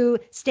to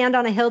stand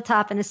on a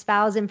hilltop and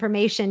espouse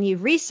information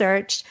you've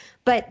researched,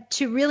 but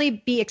to really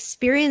be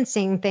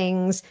experiencing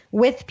things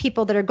with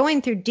people that are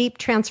going through deep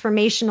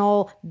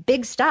transformational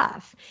big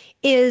stuff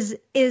is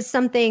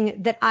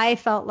something that I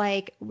felt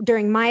like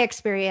during my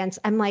experience,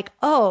 I'm like,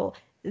 oh,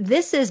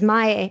 this is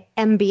my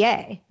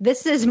MBA.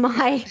 This is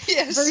my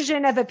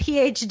version of a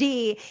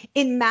PhD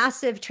in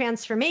massive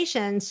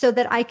transformation so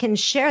that I can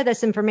share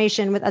this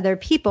information with other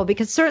people,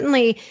 because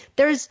certainly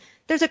there's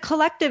a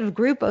collective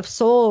group of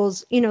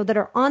souls, that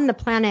are on the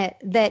planet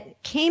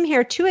that came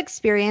here to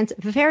experience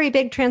very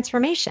big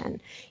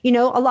transformation. A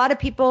lot of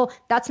people,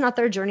 that's not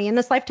their journey in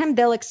this lifetime.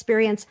 They'll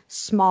experience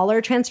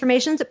smaller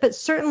transformations, but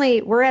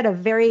certainly we're at a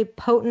very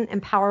potent and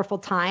powerful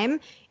time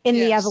in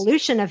the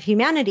evolution of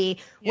humanity,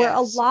 where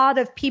a lot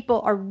of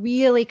people are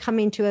really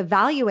coming to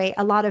evaluate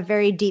a lot of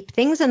very deep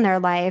things in their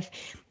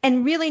life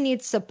and really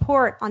need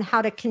support on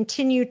how to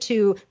continue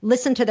to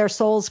listen to their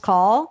soul's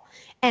call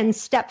and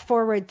step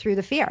forward through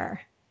the fear.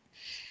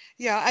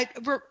 Yeah,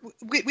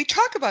 we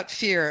talk about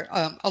fear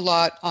a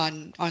lot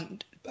on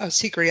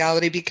Seek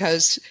Reality,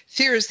 because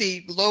fear is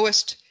the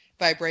lowest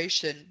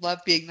vibration, love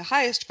being the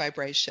highest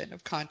vibration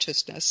of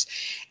consciousness.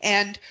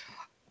 And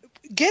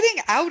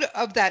getting out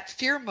of that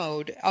fear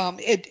mode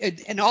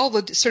and all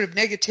the sort of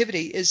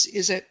negativity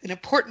is an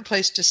important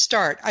place to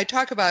start. I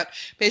talk about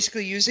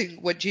basically using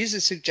what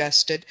Jesus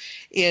suggested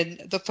in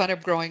The Fun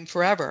of Growing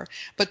Forever.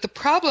 But the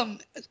problem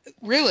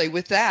really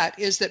with that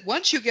is that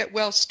once you get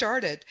well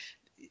started,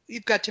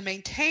 you've got to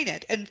maintain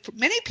it. And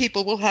many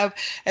people will have,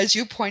 as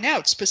you point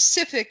out,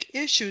 specific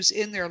issues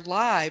in their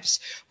lives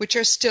which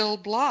are still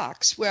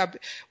blocks. We have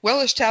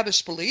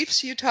well-established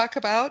beliefs you talk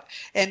about,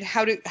 and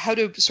how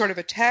to sort of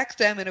attack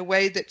them in a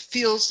way that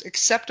feels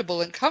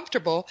acceptable and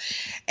comfortable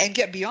and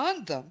get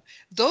beyond them.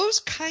 Those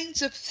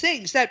kinds of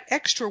things, that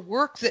extra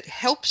work that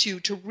helps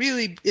you to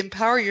really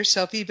empower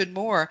yourself even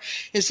more,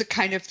 is the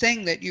kind of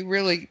thing that you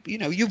really,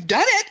 you've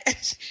done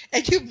it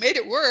and you've made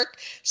it work.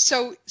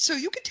 So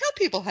you can tell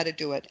people how to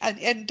do it.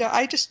 And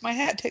I just, my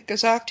hat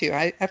goes off to you,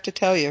 I have to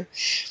tell you.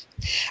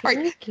 All right.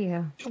 Thank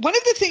you. One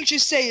of the things you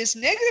say is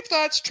negative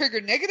thoughts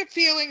trigger negative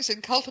feelings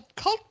and I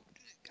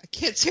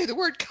can't say the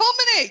word,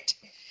 culminate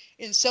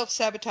in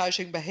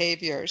self-sabotaging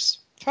behaviors.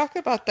 Talk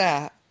about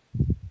that.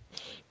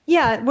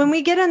 Yeah, when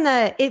we get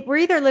we're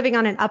either living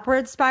on an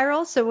upward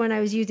spiral. So when I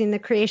was using the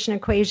creation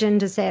equation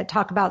to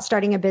talk about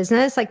starting a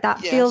business, like that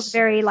feels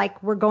very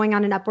like we're going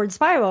on an upward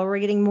spiral. We're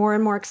getting more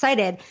and more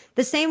excited.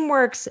 The same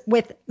works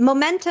with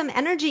momentum.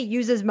 Energy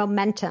uses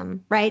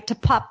momentum, right, to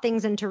pop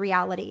things into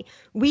reality.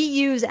 We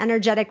use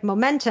energetic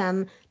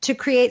momentum to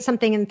create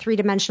something in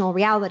three-dimensional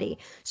reality.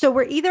 So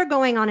we're either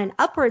going on an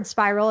upward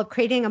spiral of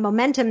creating a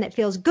momentum that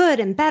feels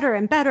good and better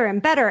and better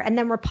and better, and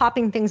then we're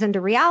popping things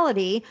into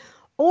reality,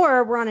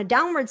 or we're on a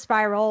downward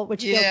spiral,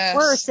 which feels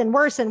worse and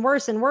worse and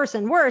worse and worse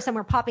and worse, and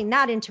we're popping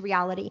that into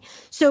reality.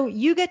 So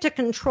you get to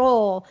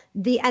control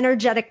the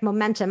energetic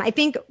momentum. I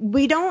think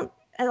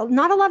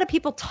not a lot of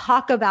people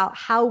talk about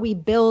how we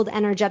build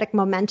energetic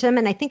momentum,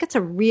 and I think it's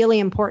a really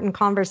important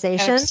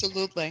conversation.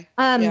 Absolutely.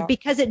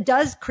 Because it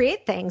does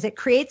create things. It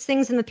creates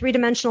things in the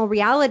three-dimensional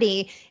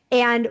reality,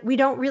 and we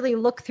don't really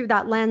look through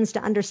that lens to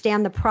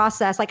understand the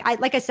process. Like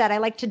I said, I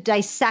like to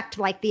dissect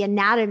like the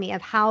anatomy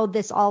of how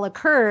this all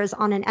occurs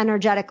on an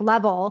energetic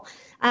level,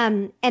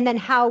 and then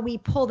how we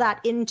pull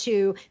that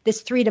into this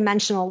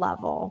three-dimensional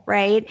level,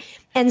 right?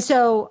 And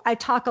so I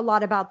talk a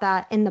lot about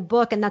that in the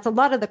book, and that's a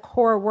lot of the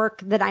core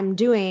work that I'm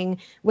doing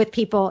with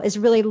people, is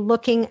really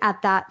looking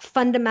at that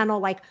fundamental,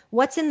 like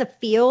what's in the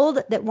field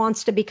that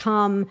wants to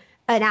become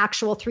an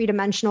actual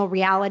three-dimensional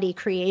reality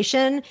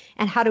creation,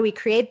 and how do we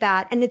create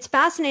that? And it's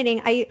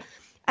fascinating.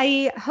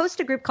 I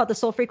host a group called the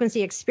Soul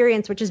Frequency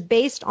Experience, which is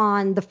based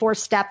on the 4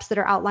 steps that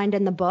are outlined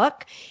in the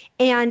book.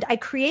 And I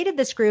created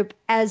this group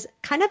as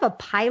kind of a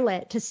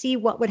pilot to see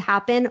what would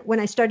happen when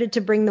I started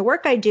to bring the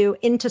work I do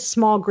into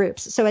small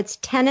groups. So it's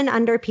 10 and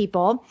under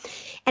people.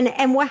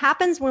 And what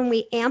happens when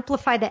we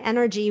amplify the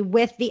energy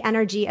with the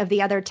energy of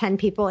the other 10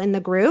 people in the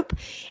group.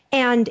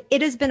 And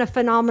it has been a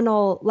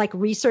phenomenal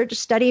research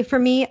study for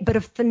me, but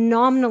a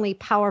phenomenally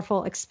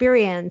powerful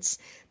experience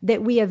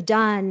that we have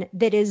done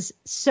that is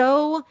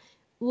so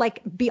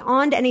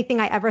beyond anything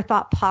I ever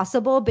thought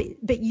possible, but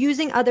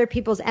using other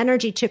people's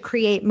energy to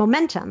create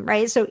momentum,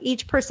 right? So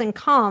each person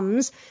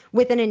comes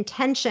with an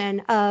intention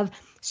of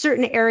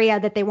certain area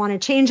that they want to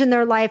change in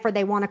their life or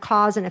they want to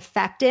cause an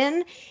effect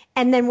in.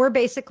 And then we're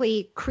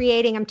basically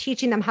I'm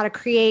teaching them how to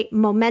create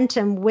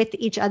momentum with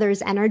each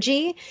other's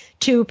energy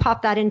to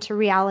pop that into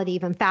reality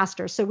even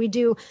faster. So we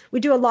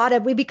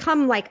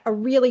become like a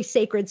really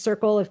sacred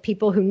circle of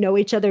people who know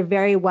each other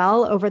very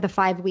well over the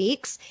 5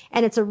 weeks.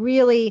 And it's a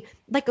really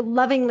a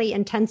lovingly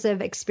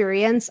intensive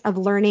experience of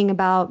learning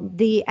about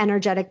the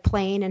energetic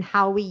plane and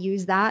how we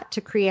use that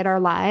to create our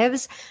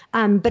lives.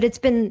 But it's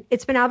been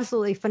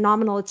absolutely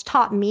phenomenal. It's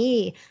taught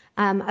me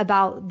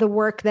about the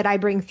work that I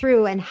bring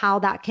through and how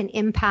that can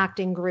impact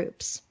in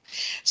groups.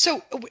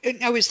 So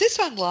now, is this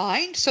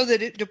online so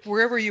that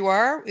wherever you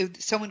are,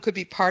 someone could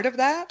be part of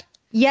that?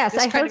 Yes,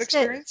 this I kind of host it.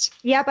 experience?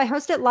 Yep, I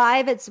host it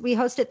live. We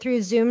host it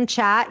through Zoom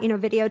chat,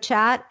 video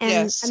chat. And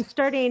Yes. I'm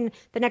starting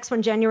the next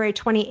one January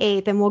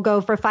 28th, and we'll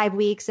go for 5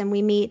 weeks, and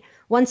we meet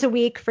once a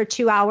week for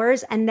 2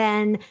 hours. And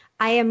then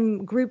I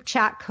am group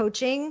chat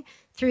coaching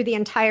through the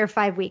entire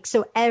 5 weeks.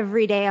 So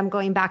every day I'm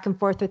going back and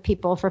forth with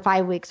people for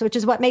 5 weeks, which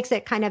is what makes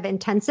it kind of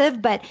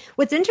intensive. But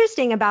what's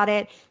interesting about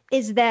it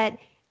is that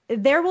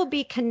there will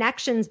be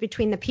connections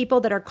between the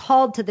people that are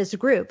called to this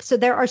group. So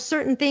there are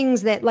certain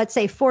things that, let's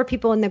say 4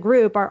 people in the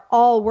group are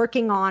all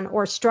working on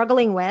or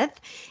struggling with,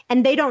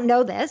 and they don't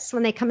know this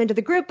when they come into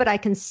the group, but I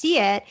can see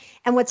it.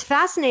 And what's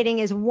fascinating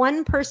is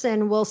one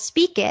person will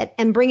speak it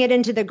and bring it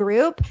into the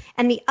group,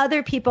 and the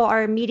other people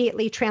are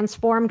immediately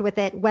transformed with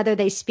it, whether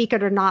they speak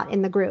it or not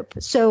in the group.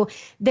 So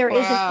there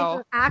is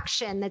an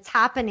interaction that's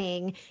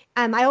happening.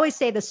 I always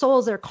say the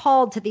souls are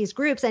called to these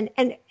groups. And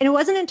it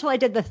wasn't until I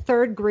did the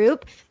 3rd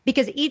group,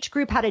 because each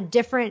group had a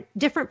different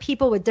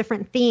people with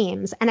different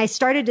themes. And I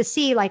started to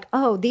see like,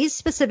 oh, these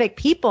specific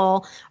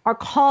people are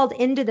called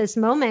into this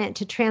moment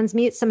to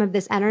transmute some of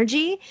this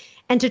energy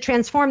and to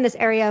transform this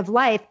area of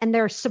life. And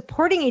they're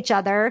supporting each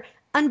other,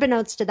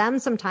 unbeknownst to them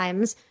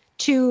sometimes,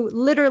 to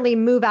literally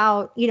move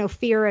out,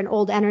 fear and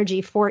old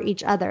energy for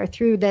each other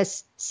through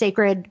this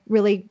sacred,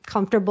 really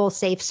comfortable,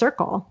 safe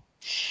circle.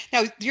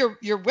 Now,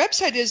 your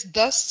website is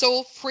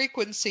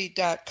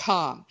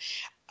thesoulfrequency.com.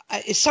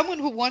 Is someone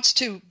who wants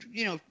to,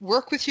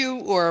 work with you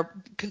or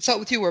consult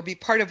with you or be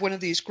part of one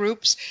of these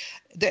groups,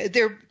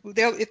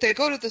 if they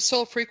go to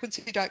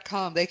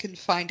thesoulfrequency.com, they can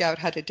find out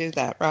how to do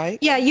that, right?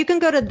 Yeah, you can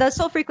go to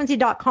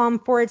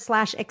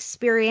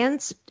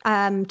thesoulfrequency.com/experience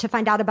to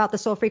find out about the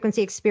Soul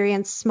Frequency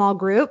Experience small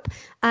group.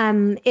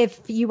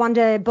 If you want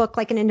to book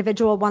like an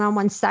individual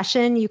one-on-one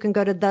session, you can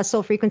go to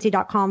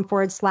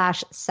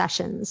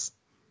thesoulfrequency.com/sessions.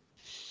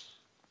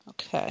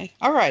 Okay.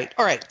 All right.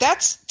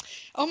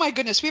 Oh my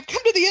goodness, we've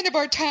come to the end of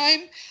our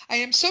time. I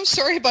am so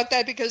sorry about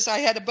that because I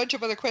had a bunch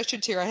of other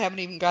questions here I haven't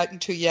even gotten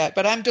to yet.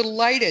 But I'm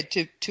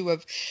delighted to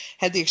have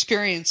had the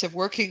experience of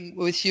working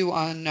with you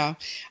on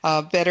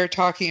better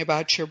talking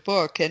about your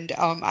book. And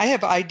I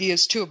have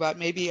ideas too about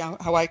maybe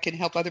how I can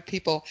help other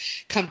people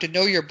come to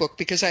know your book,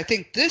 because I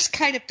think this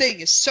kind of thing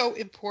is so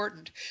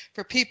important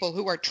for people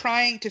who are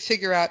trying to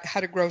figure out how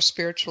to grow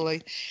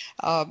spiritually.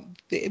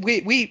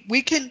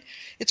 We can.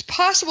 It's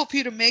possible for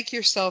you to make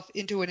yourself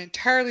into an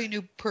entirely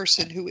new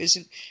person who is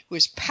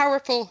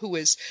powerful, who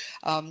is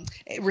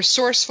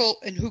resourceful,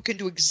 and who can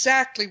do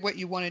exactly what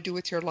you want to do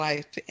with your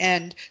life.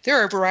 And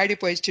there are a variety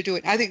of ways to do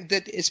it. And I think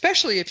that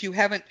especially if you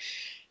haven't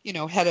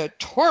had a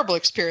horrible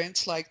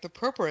experience like the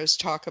Purpuras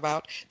talk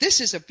about, this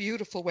is a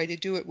beautiful way to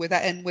do it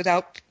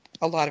without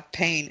a lot of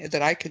pain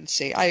that I can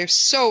see. I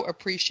so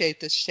appreciate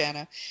this,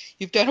 Shanna.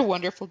 You've done a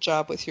wonderful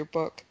job with your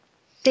book.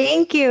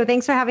 Thank you.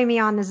 Thanks for having me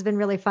on. This has been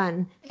really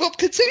fun. Well,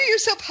 consider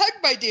yourself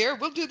hugged, my dear.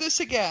 We'll do this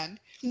again.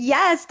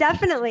 Yes,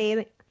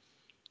 definitely.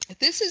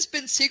 This has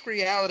been Seek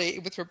Reality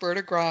with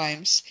Roberta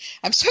Grimes.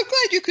 I'm so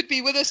glad you could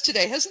be with us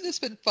today. Hasn't this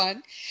been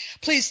fun?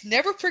 Please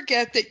never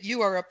forget that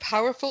you are a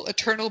powerful,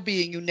 eternal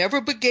being. You never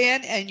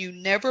began and you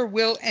never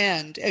will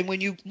end. And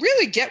when you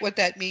really get what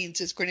that means,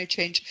 it's going to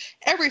change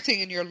everything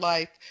in your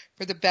life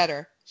for the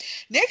better.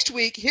 Next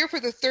week, here for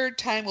the 3rd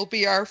time, will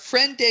be our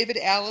friend David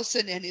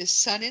Allison and his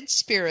son in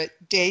spirit,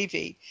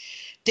 Davey.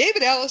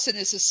 David Allison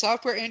is a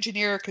software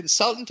engineer,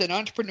 consultant, and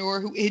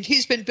entrepreneur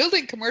he's been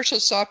building commercial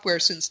software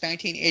since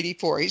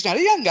 1984. He's not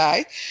a young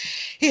guy.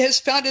 He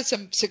has founded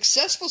some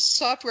successful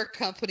software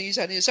companies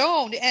on his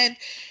own, and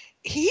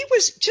he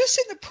was just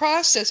in the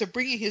process of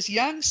bringing his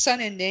young son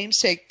and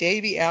namesake,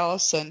 Davey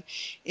Allison,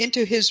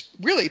 into his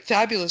really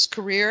fabulous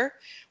career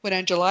when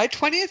on July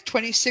 20th,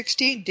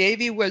 2016,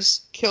 Davey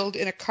was killed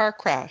in a car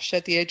crash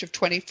at the age of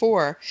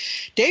 24.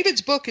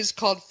 David's book is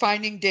called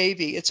Finding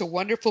Davey. It's a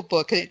wonderful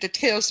book, and it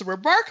details the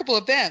remarkable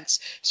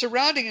events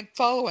surrounding and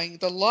following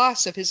the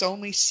loss of his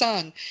only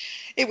son.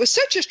 It was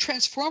such a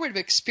transformative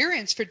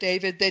experience for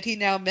David that he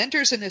now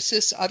mentors and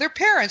assists other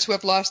parents who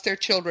have lost their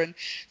children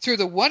through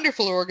the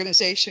wonderful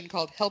organization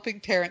called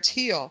Helping Parents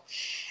Heal.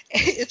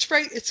 It's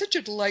right. It's such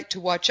a delight to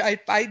watch. I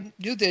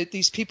knew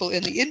these people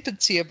in the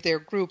infancy of their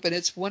group, and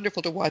it's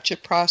wonderful to watch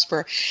it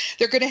prosper.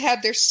 They're going to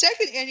have their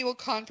 2nd annual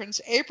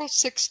conference April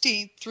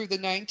 16th through the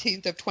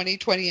 19th of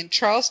 2020 in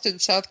Charleston,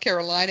 South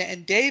Carolina,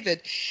 and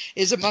David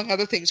is, among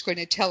other things, going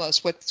to tell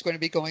us what's going to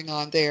be going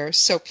on there.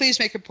 So please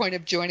make a point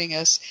of joining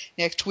us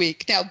next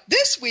week. Now,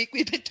 this week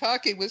we've been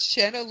talking with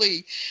Shanna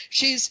Lee.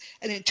 She's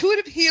an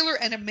intuitive healer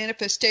and a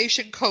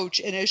manifestation coach,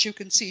 and as you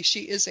can see,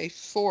 she is a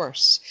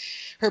force.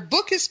 Her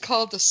book is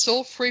called The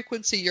Soul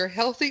Frequency, Your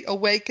Healthy,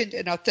 Awakened,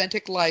 and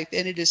Authentic Life,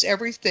 and it is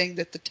everything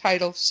that the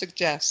title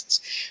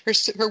suggests.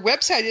 Her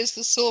website is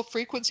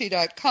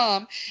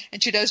thesoulfrequency.com,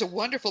 and she does a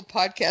wonderful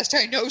podcast,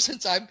 I know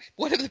since I'm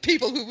one of the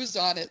people who was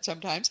on it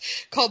sometimes,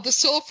 called The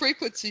Soul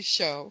Frequency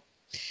Show.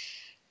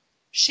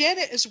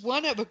 Shanna is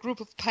one of a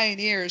group of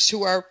pioneers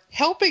who are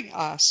helping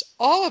us,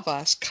 all of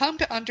us, come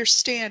to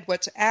understand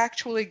what's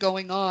actually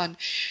going on,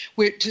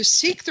 to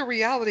seek the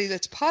reality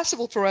that's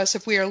possible for us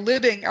if we are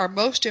living our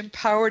most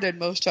empowered and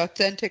most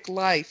authentic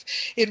life.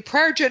 In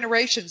prior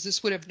generations,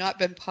 this would have not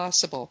been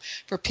possible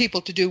for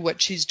people to do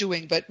what she's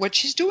doing. But what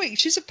she's doing,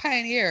 she's a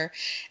pioneer.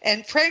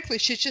 And frankly,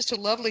 she's just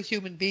a lovely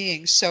human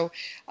being. So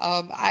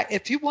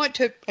if you want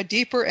a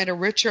deeper and a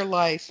richer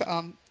life,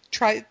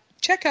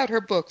 check out her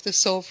book, The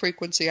Soul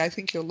Frequency. I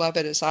think you'll love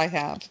it as I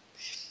have.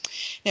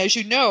 Now, as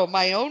you know,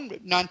 my own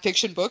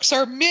nonfiction books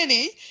are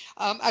many.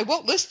 I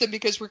won't list them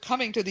because we're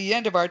coming to the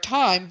end of our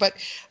time, but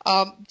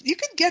you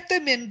can get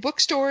them in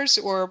bookstores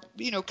or,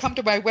 come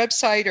to my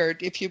website, or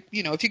if you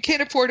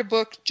can't afford a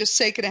book, just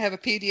say, can I have a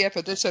PDF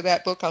of this or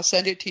that book? I'll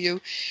send it to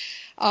you.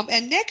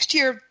 And next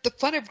year, The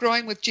Fun of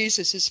Growing with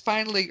Jesus is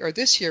finally, or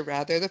this year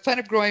rather, The Fun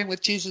of Growing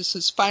with Jesus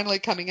is finally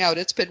coming out.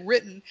 It's been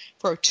written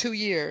for 2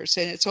 years,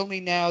 and it's only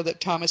now that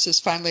Thomas is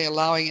finally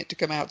allowing it to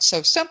come out. So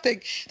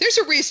there's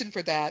a reason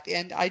for that,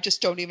 and I just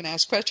don't even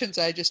ask questions.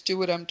 I just do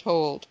what I'm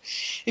told.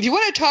 If you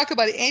want to talk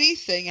about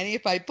anything, any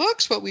of my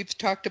books, what we've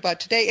talked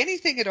about today,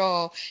 anything at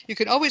all, you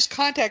can always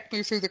contact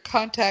me through the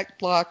contact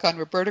block on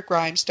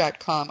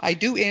RobertaGrimes.com. I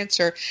do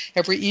answer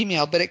every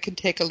email, but it can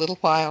take a little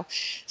while.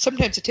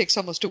 Sometimes it takes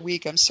almost a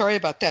week. I'm sorry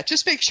about that.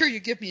 Just make sure you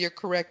give me your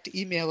correct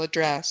email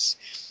address.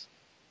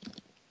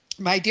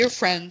 My dear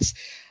friends,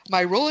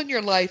 my role in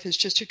your life is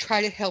just to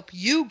try to help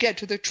you get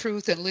to the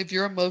truth and live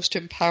your most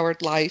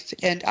empowered life.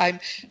 And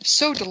I'm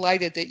so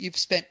delighted that you've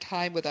spent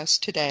time with us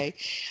today.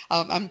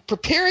 I'm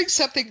preparing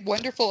something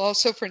wonderful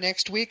also for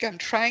next week. I'm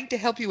trying to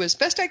help you as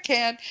best I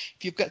can.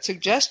 If you've got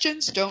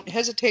suggestions, don't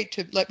hesitate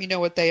to let me know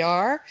what they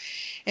are.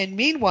 And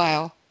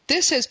meanwhile,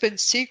 this has been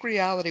Seek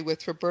Reality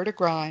with Roberta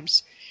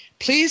Grimes.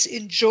 Please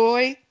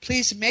enjoy,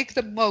 please make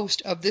the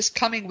most of this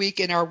coming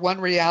week in our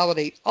one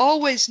reality,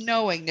 always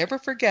knowing, never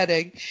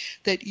forgetting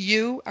that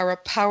you are a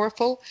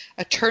powerful,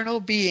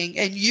 eternal being.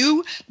 And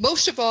you,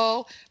 most of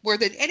all, more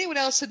than anyone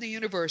else in the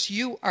universe,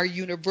 you are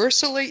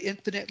universally,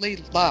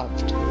 infinitely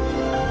loved.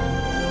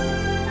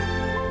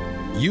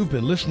 You've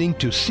been listening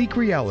to Seek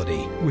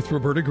Reality with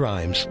Roberta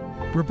Grimes.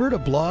 Roberta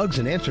blogs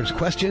and answers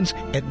questions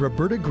at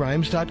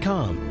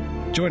RobertaGrimes.com.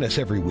 Join us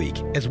every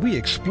week as we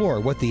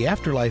explore what the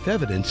afterlife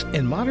evidence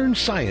and modern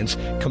science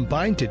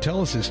combine to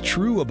tell us is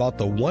true about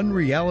the one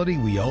reality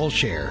we all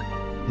share.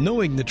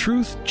 Knowing the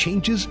truth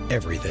changes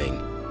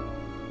everything.